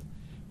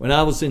 When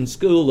I was in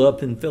school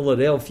up in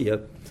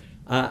Philadelphia,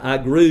 I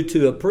grew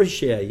to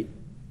appreciate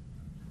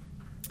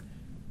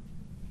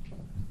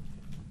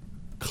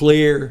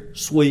clear,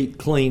 sweet,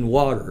 clean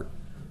water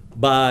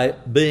by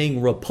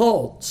being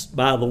repulsed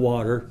by the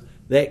water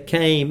that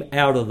came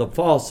out of the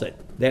faucet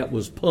that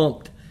was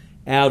pumped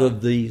out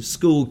of the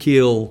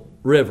Schuylkill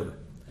River.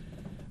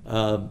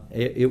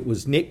 It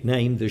was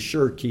nicknamed the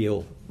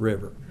Schuylkill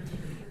River.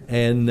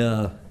 And,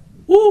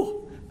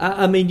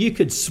 I mean, you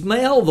could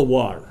smell the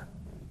water.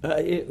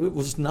 It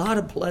was not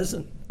a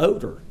pleasant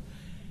odor.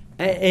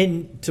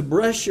 And to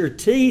brush your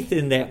teeth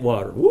in that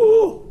water,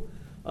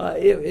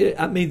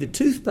 the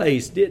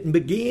toothpaste didn't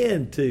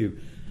begin to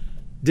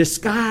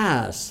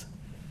disguise.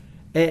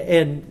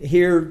 And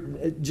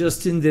here,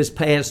 just in this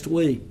past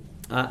week,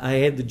 I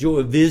had the joy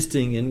of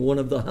visiting in one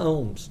of the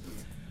homes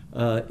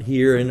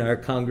here in our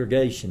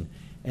congregation,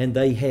 and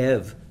they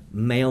have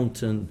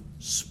mountain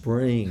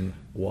spring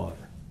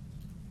water.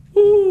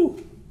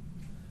 Ooh!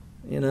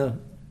 You know,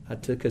 I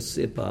took a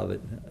sip of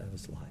it, and I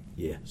was like,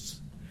 yes,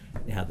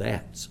 now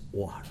that's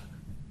water.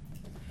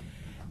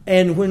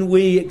 And when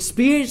we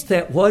experience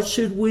that, what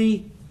should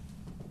we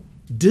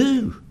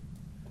do?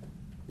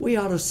 We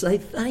ought to say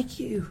thank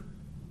you.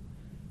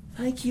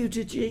 Thank you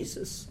to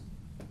Jesus.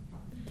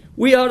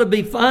 We ought to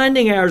be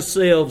finding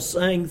ourselves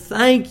saying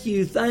thank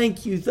you,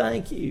 thank you,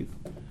 thank you,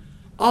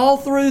 all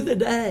through the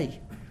day.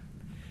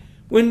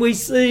 When we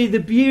see the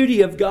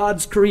beauty of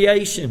God's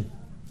creation,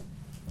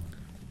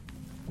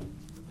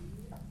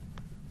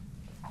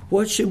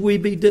 what should we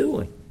be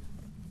doing?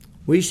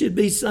 We should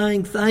be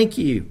saying thank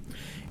you.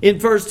 In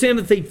 1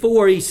 Timothy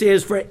 4, he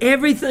says, for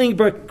everything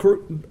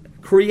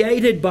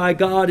created by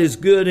God is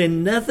good,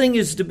 and nothing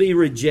is to be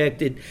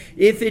rejected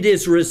if it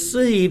is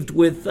received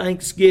with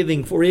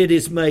thanksgiving, for it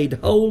is made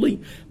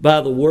holy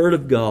by the word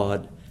of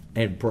God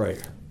and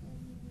prayer.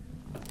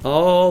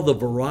 All the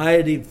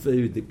variety of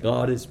food that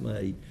God has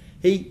made.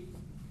 He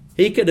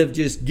could have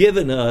just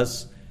given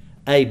us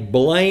a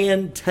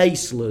bland,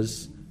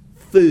 tasteless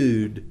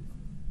food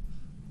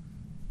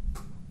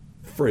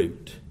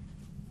fruit.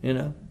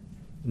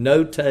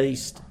 No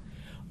taste.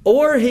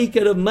 Or he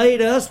could have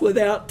made us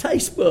without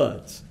taste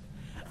buds.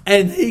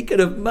 And he could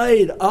have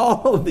made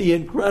all of the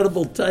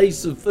incredible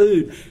tastes of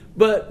food,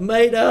 but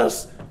made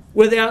us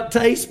without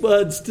taste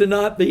buds to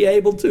not be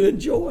able to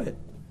enjoy it.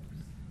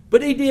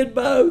 But he did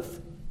both.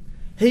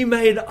 He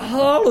made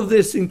all of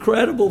this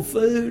incredible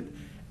food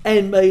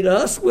and made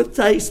us with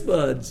taste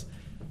buds.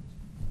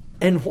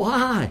 And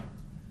why?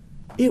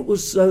 It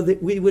was so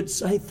that we would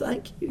say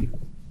thank you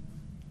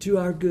to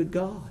our good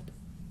God.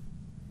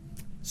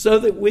 So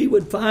that we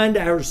would find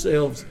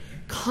ourselves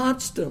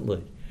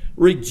constantly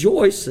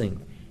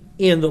rejoicing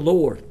in the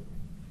Lord.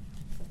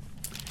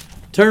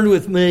 Turn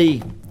with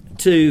me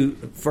to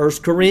 1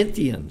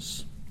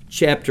 Corinthians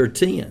chapter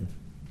 10.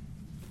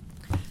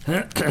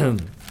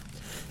 1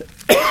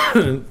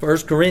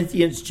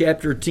 Corinthians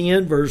chapter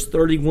 10, verse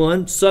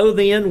 31. So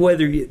then,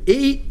 whether you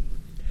eat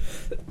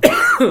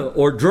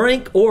or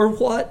drink or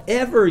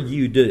whatever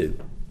you do,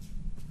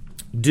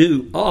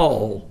 do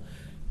all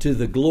to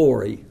the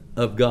glory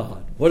of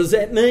God. What does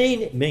that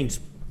mean? It means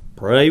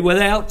pray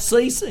without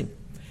ceasing.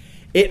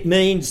 It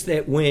means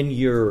that when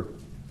you're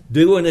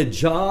doing a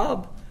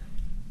job,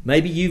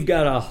 maybe you've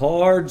got a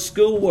hard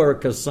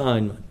schoolwork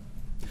assignment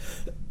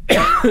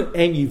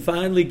and you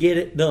finally get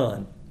it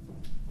done.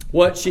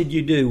 What should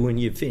you do when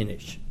you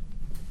finish?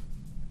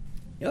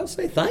 You'll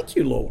say, thank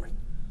you, Lord.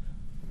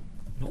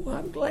 Oh,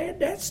 I'm glad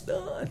that's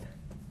done.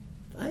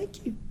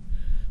 Thank you.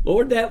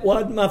 Lord, that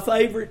wasn't my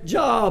favorite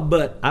job,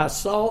 but I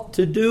sought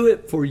to do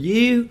it for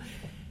you.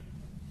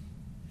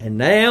 And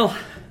now,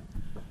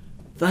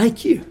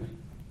 thank you.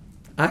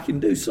 I can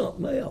do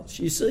something else.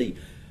 You see,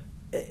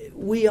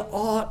 we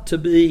ought to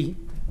be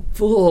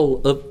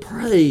full of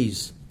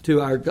praise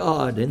to our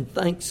God and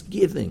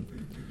thanksgiving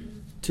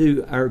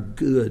to our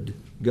good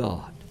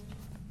God.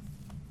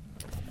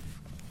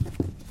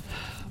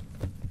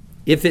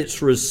 If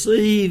it's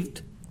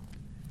received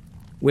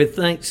with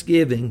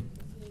thanksgiving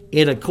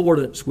in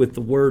accordance with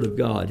the Word of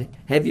God,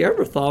 have you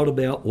ever thought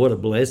about what a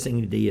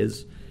blessing it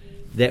is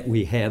that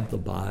we have the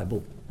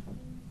Bible?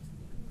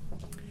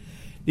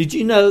 Did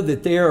you know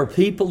that there are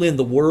people in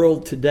the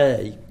world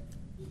today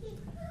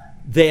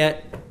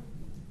that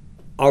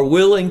are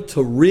willing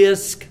to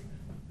risk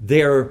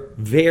their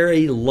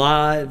very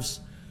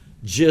lives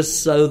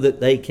just so that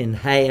they can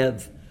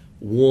have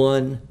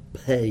one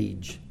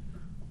page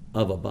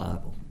of a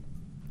Bible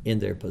in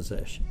their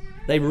possession?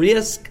 They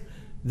risk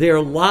their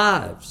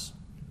lives.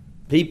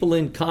 People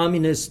in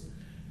communist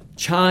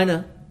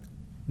China,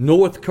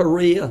 North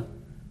Korea,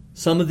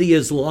 some of the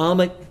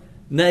Islamic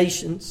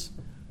nations,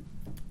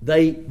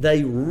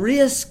 they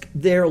risk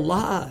their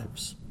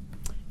lives.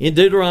 In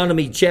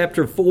Deuteronomy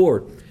chapter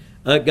 4,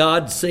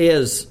 God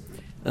says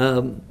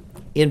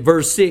in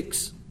verse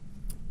 6,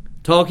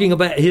 talking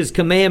about His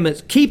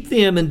commandments, keep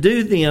them and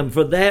do them,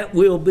 for that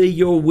will be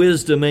your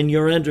wisdom and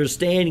your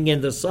understanding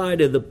in the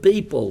sight of the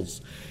peoples,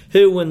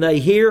 who, when they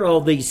hear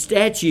all these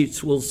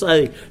statutes, will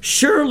say,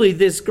 surely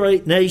this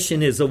great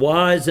nation is a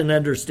wise and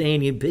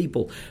understanding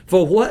people.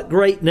 For what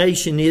great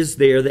nation is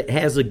there that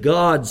has a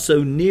God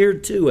so near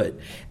to it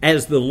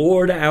as the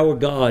Lord our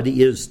God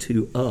is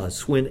to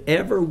us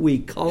whenever we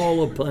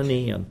call upon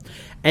Him?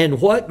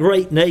 And what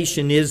great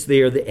nation is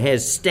there that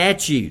has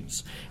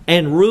statutes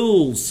and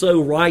rules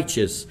so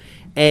righteous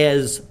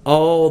as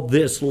all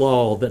this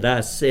law that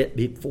I set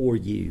before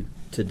you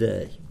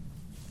today?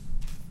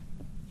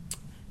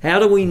 How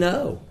do we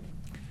know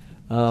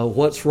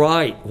what's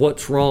right,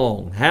 what's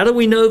wrong? How do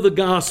we know the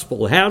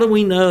gospel? How do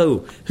we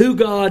know who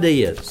God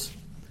is?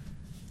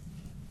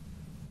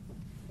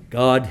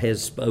 God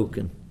has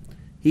spoken.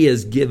 He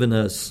has given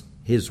us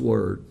His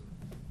word.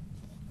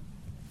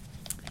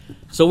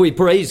 So we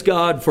praise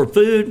God for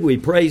food. We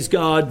praise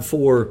God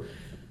for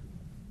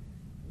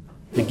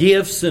the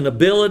gifts and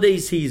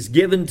abilities He's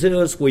given to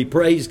us. We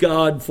praise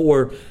God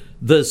for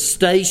the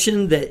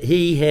station that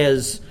He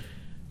has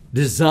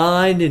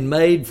designed and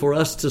made for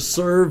us to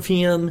serve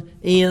Him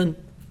in.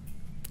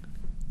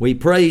 We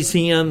praise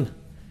Him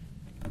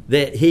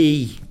that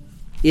He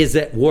is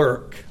at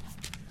work.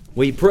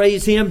 We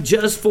praise Him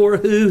just for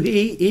who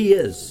He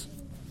is.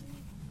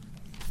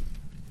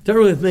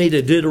 Turn with me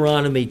to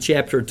Deuteronomy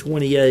chapter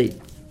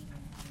 28.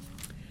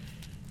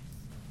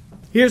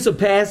 Here's a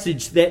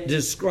passage that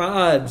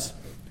describes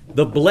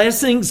the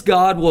blessings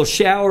God will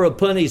shower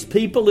upon His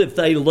people if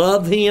they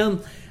love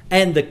Him,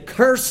 and the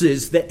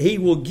curses that He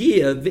will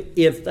give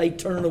if they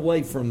turn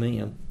away from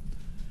Him.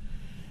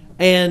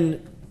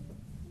 And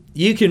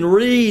you can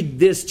read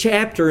this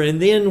chapter,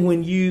 and then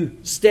when you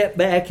step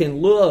back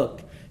and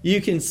look, you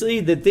can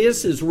see that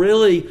this is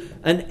really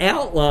an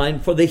outline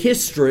for the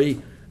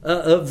history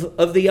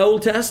of the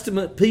Old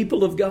Testament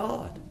people of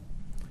God.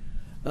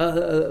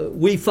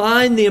 We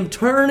find them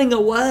turning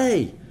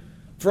away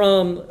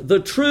from the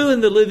true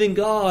and the living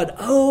God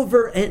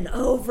over and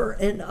over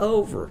and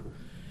over.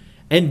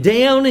 And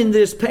down in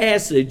this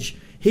passage,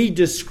 he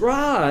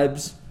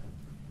describes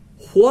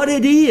what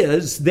it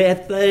is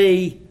that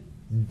they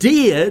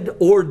did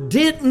or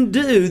didn't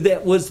do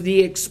that was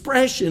the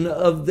expression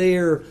of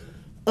their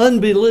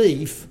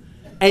unbelief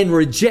and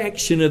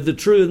rejection of the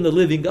true and the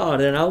living God.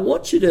 And I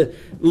want you to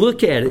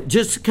look at it,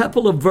 just a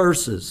couple of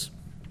verses.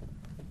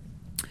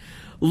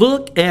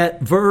 Look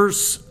at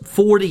verse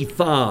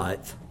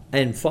 45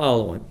 and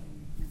following.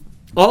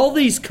 All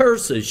these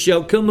curses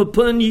shall come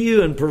upon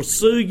you and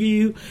pursue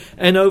you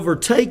and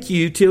overtake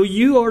you till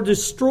you are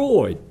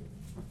destroyed,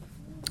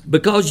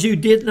 because you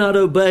did not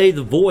obey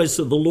the voice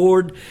of the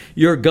Lord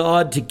your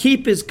God to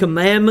keep his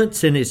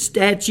commandments and his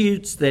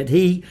statutes that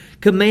he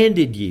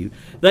commanded you.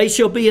 They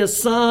shall be a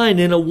sign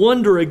and a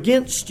wonder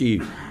against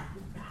you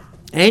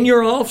and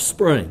your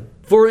offspring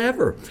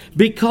forever.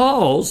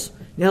 Because,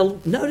 now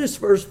notice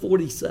verse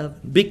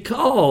 47,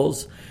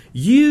 because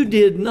you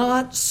did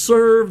not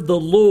serve the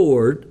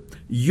Lord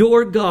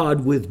your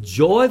God with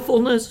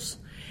joyfulness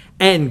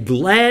and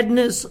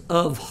gladness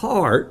of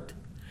heart,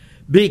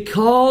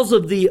 because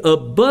of the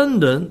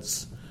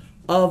abundance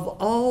of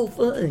all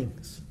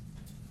things.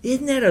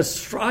 Isn't that a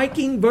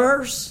striking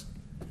verse?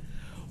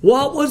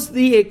 What was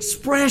the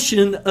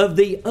expression of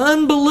the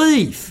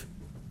unbelief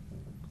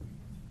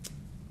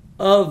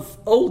of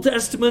Old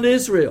Testament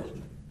Israel?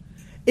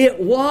 It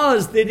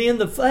was that in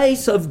the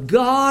face of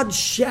God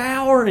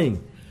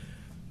showering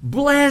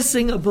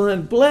blessing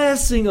upon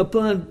blessing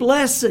upon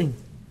blessing,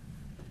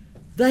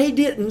 they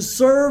didn't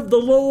serve the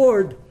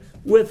Lord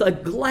with a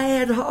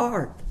glad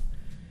heart.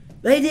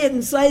 They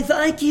didn't say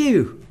thank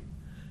you.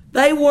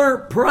 They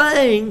weren't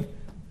praying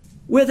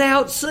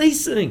without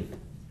ceasing.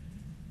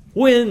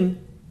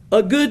 When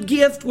a good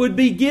gift would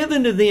be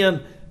given to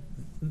them,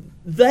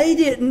 they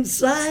didn't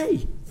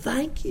say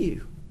thank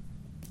you.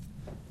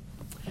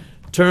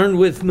 Turn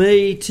with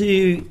me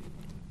to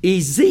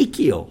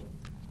Ezekiel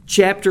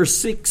chapter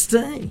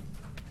 16.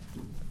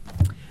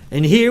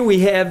 And here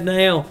we have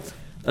now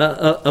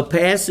a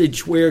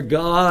passage where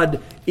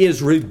God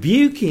is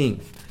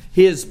rebuking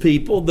his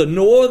people. The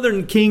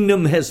northern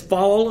kingdom has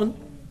fallen.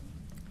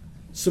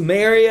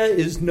 Samaria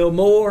is no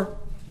more.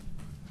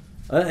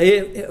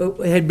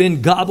 It had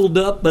been gobbled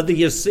up by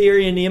the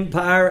Assyrian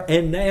Empire,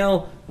 and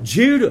now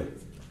Judah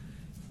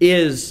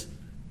is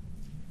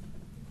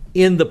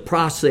in the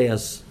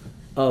process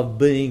of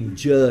being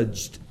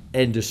judged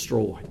and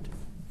destroyed.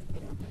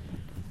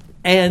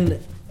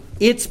 And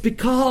it's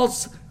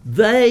because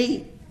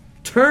they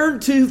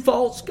turned to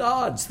false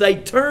gods. They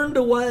turned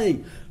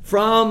away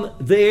from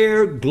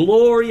their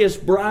glorious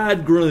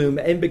bridegroom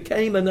and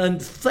became an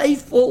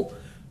unfaithful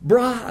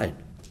bride.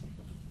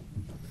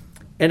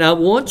 And I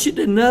want you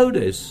to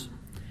notice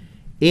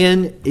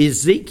in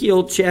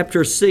Ezekiel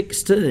chapter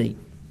 16,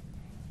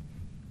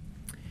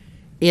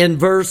 in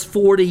verse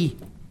 48,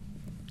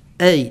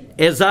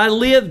 as I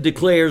live,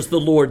 declares the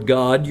Lord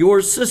God,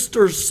 your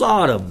sister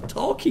Sodom,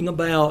 talking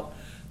about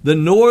the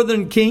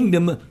northern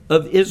kingdom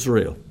of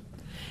Israel,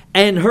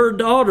 and her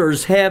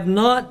daughters have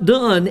not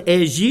done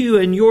as you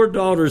and your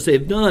daughters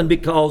have done,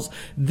 because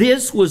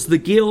this was the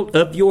guilt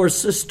of your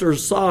sister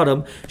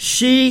Sodom.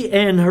 She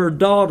and her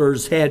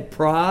daughters had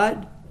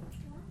pride,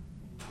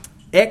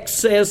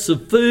 excess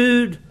of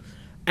food,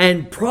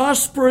 and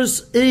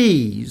prosperous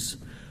ease,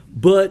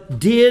 but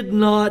did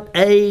not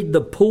aid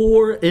the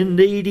poor and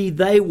needy.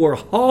 They were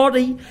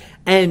haughty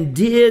and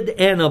did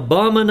an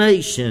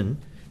abomination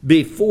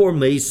before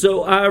me,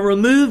 so I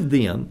removed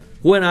them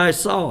when I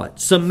saw it.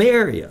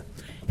 Samaria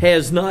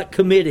has not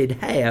committed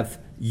half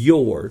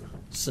your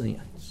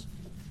sins.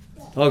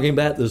 Talking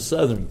about the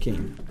southern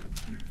kingdom.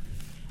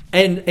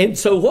 And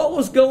so what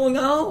was going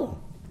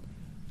on?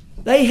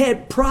 They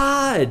had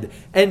pride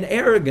and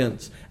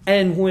arrogance.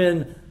 And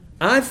when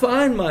I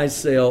find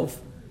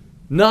myself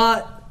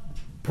not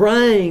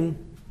praying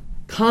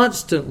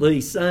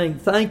constantly, saying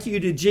thank you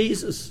to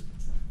Jesus,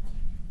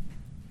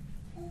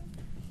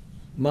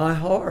 my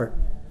heart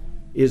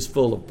is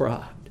full of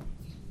pride.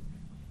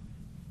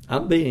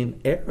 I'm being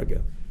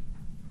arrogant.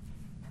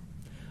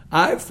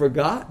 I've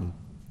forgotten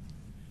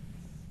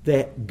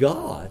that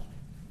God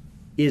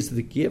is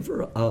the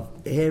giver of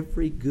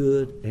every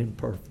good and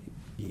perfect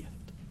gift.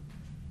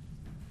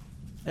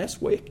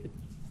 That's wicked.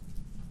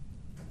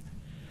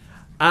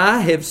 I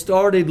have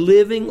started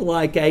living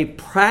like a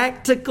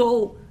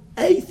practical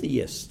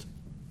atheist.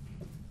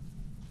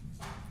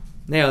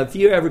 Now, if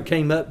you ever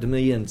came up to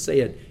me and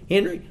said,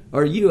 Henry,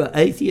 are you an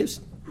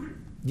atheist?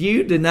 Do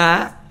you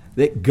deny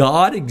that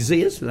God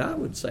exists? And I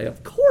would say,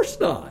 of course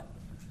not.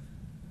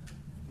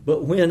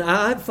 But when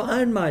I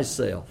find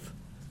myself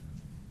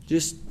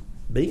just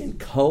being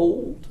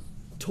cold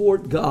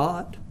toward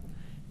God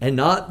and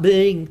not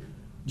being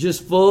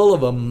just full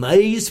of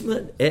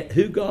amazement at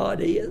who God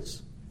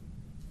is,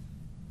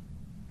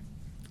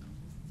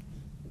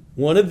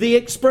 one of the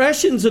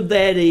expressions of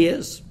that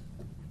is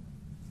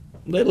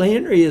Little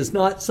Henry is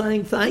not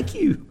saying thank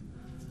you,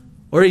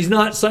 or he's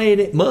not saying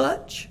it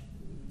much.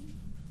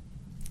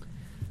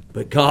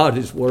 But God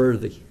is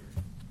worthy.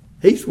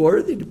 He's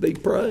worthy to be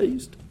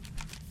praised.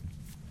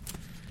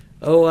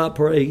 Oh, I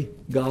pray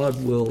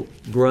God will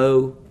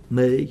grow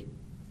me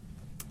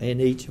and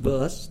each of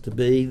us to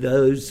be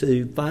those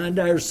who find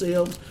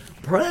ourselves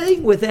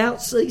praying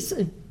without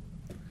ceasing.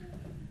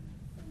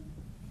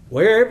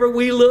 Wherever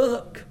we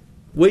look,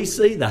 we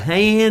see the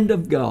hand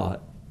of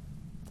God.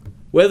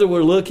 Whether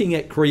we're looking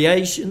at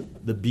creation,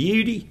 the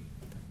beauty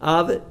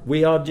of it,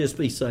 we ought to just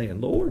be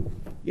saying, Lord,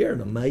 you're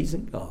an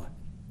amazing God.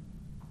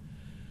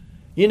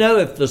 You know,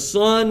 if the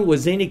sun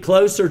was any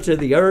closer to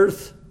the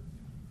earth,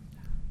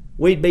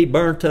 we'd be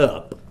burnt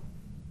up.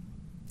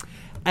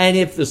 And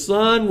if the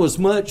sun was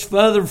much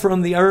further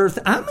from the earth,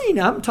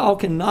 I'm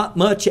talking not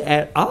much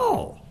at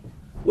all,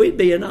 we'd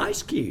be an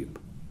ice cube.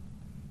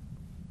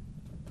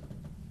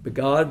 But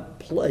God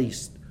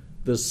placed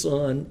the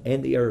sun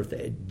and the earth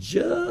at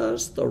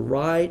just the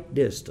right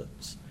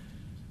distance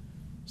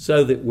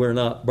so that we're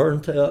not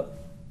burnt up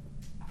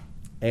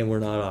and we're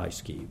not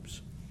ice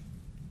cubes.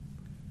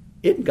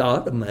 Isn't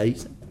God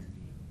amazing?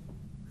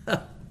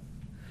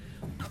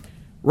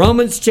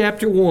 Romans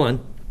chapter 1.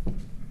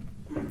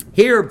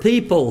 Here are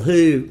people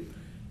who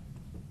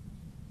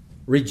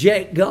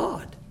reject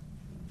God.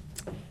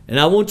 And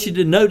I want you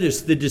to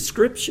notice the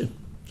description.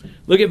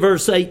 Look at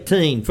verse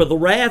 18. For the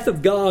wrath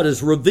of God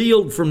is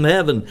revealed from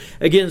heaven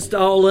against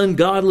all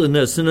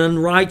ungodliness and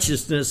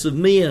unrighteousness of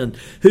men,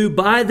 who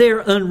by their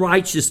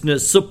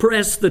unrighteousness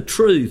suppress the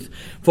truth.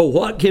 For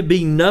what can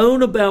be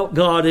known about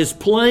God is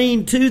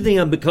plain to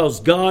them, because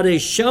God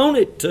has shown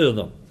it to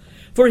them.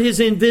 For his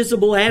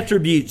invisible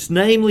attributes,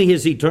 namely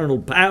his eternal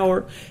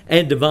power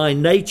and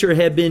divine nature,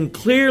 have been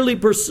clearly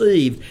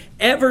perceived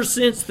ever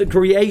since the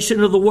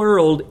creation of the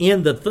world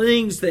in the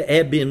things that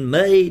have been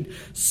made,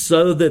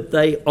 so that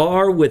they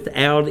are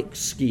without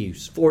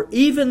excuse. For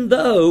even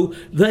though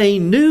they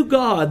knew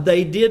God,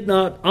 they did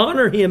not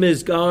honor him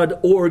as God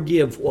or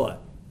give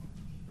what?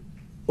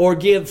 Or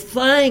give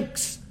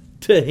thanks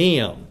to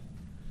him.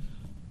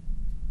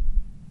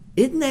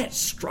 Isn't that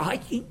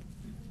striking?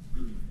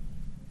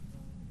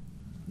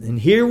 And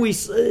here we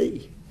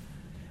see.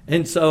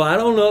 And so I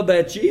don't know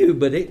about you,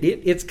 but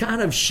it's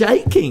kind of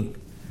shaking.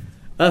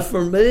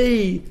 For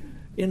me,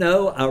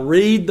 I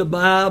read the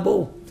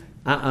Bible.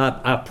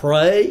 I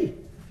pray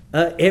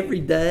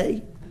every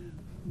day.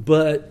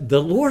 But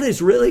the Lord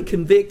has really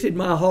convicted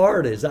my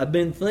heart as I've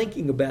been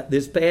thinking about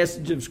this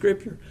passage of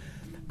Scripture.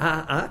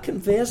 I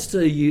confess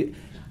to you,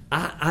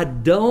 I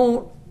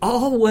don't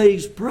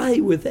always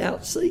pray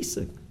without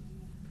ceasing.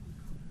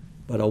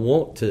 But I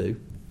want to.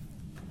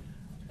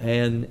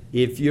 And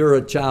if you're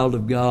a child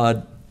of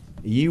God,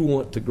 you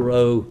want to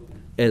grow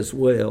as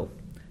well.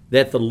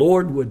 That the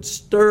Lord would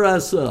stir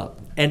us up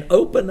and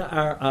open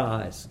our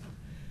eyes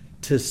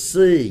to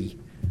see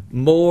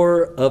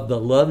more of the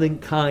loving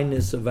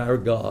kindness of our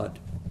God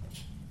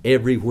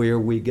everywhere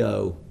we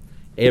go,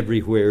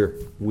 everywhere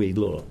we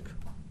look.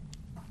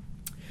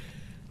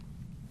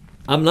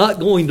 I'm not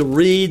going to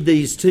read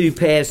these two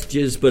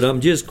passages, but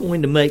I'm just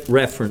going to make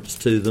reference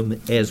to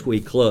them as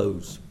we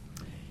close.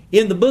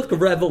 In the book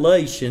of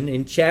Revelation,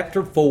 in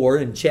chapter 4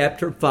 and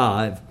chapter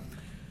 5,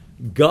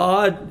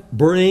 God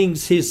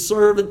brings his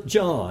servant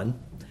John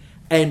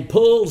and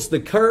pulls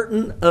the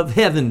curtain of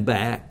heaven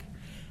back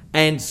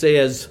and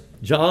says,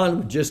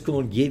 John, I'm just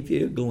going to give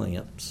you a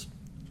glimpse.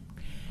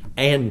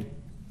 And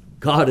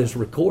God has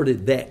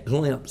recorded that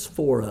glimpse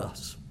for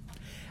us.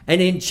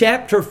 And in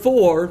chapter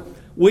 4,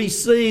 we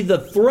see the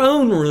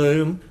throne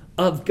room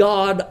of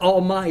God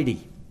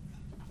Almighty.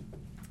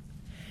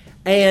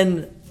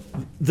 And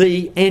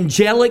the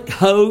angelic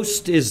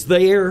host is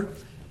there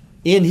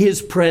in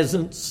his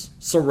presence,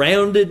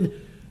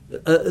 surrounded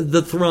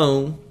the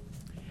throne.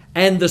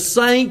 And the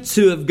saints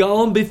who have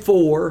gone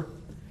before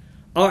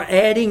are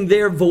adding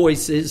their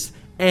voices,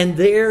 and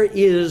there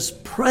is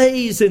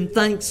praise and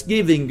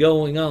thanksgiving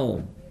going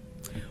on.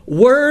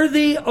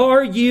 Worthy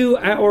are you,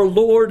 our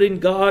Lord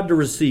and God, to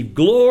receive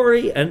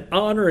glory and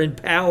honor and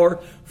power,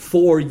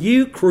 for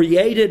you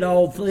created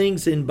all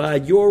things, and by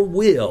your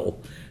will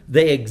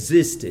they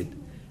existed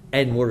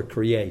and were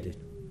created.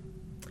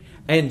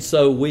 And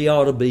so we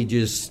ought to be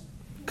just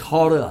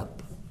caught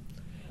up,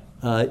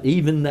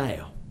 even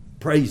now,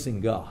 praising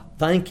God,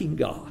 thanking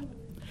God.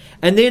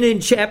 And then in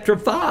chapter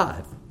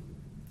 5,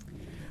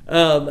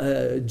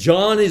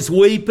 John is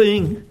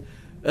weeping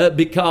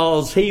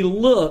because he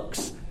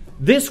looks,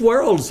 this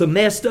world's a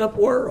messed up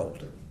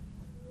world.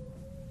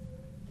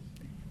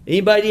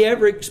 Anybody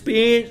ever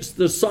experienced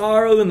the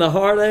sorrow and the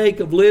heartache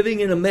of living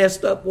in a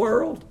messed up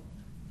world?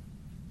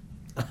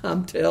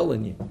 I'm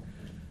telling you,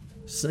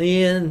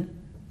 sin,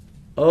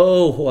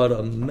 oh, what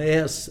a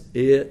mess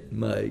it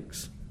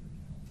makes.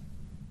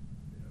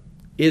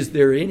 Is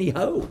there any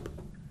hope?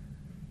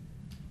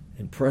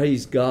 And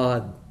praise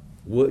God,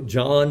 what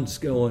John's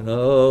going,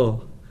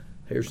 oh,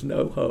 there's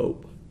no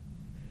hope.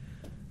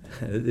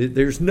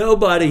 There's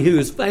nobody who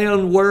is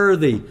found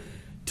worthy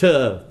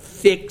to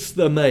fix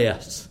the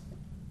mess.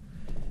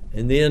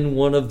 And then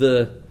one of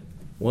the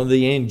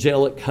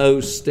angelic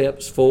hosts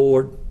steps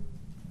forward.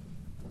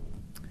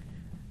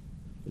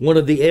 One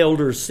of the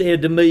elders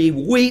said to me,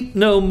 "Weep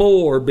no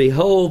more.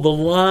 Behold, the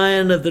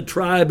Lion of the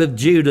tribe of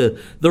Judah,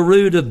 the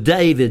Root of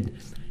David,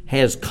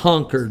 has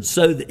conquered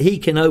so that he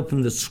can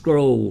open the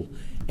scroll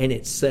and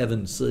its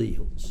 7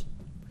 seals."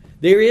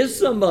 There is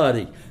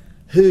somebody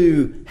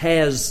who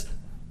has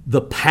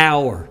the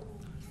power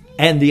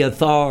and the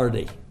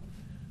authority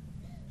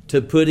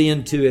to put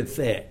into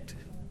effect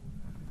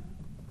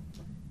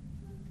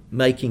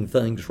making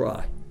things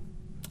right.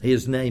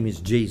 His name is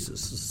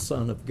Jesus, the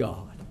Son of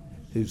God,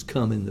 who's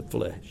come in the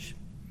flesh.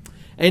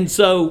 And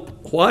so,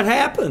 what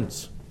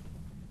happens?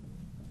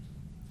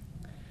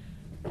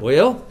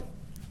 Well,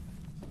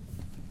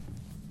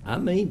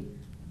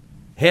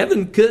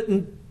 heaven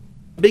couldn't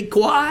be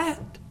quiet.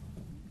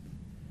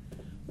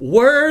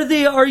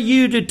 "Worthy are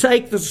you to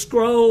take the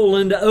scroll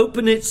and to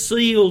open its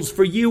seals,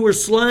 for you were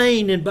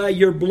slain, and by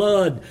your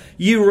blood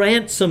you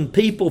ransomed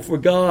people for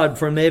God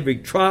from every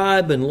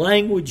tribe and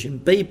language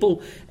and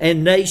people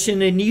and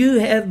nation, and you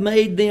have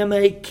made them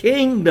a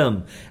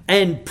kingdom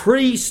and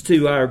priests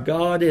to our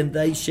God, and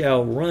they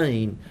shall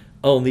reign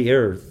on the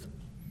earth.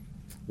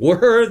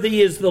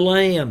 Worthy is the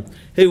Lamb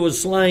who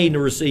was slain to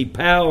receive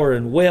power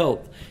and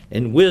wealth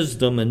and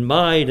wisdom and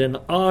might and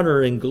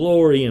honor and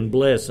glory and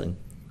blessing.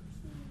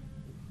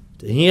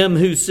 To him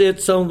who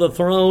sits on the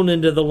throne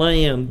and to the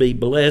Lamb be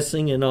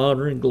blessing and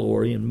honor and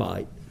glory and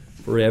might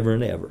forever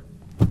and ever.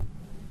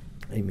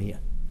 Amen."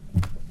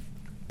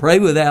 Pray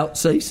without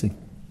ceasing.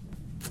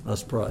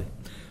 Let's pray.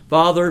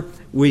 Father,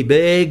 we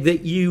beg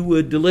that you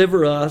would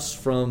deliver us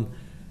from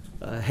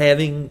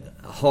having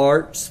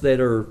hearts that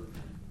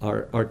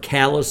are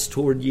callous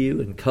toward you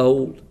and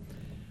cold.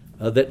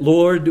 That,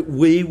 Lord,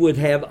 we would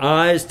have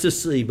eyes to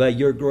see by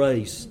your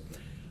grace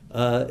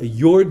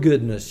your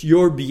goodness,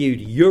 your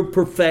beauty, your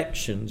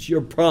perfections,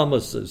 your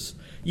promises.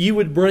 You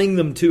would bring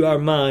them to our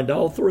mind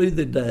all through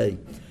the day.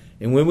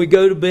 And when we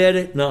go to bed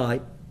at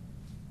night,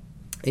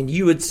 and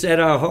you would set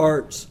our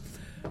hearts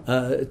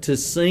to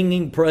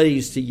singing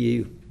praise to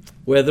you,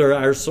 whether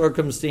our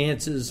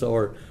circumstances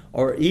are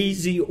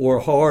easy or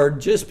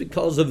hard, just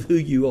because of who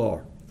you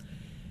are.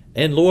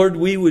 And Lord,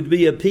 we would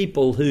be a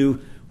people who,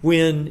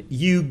 when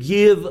you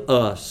give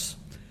us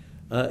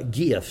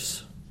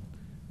gifts,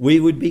 we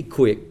would be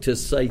quick to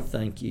say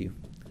thank you.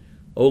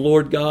 Oh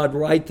Lord God,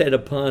 write that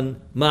upon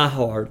my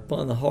heart,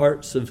 upon the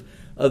hearts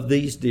of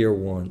these dear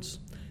ones.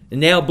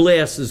 And now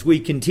bless as we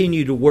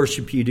continue to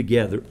worship you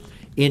together.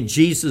 In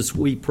Jesus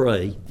we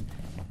pray.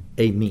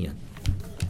 Amen.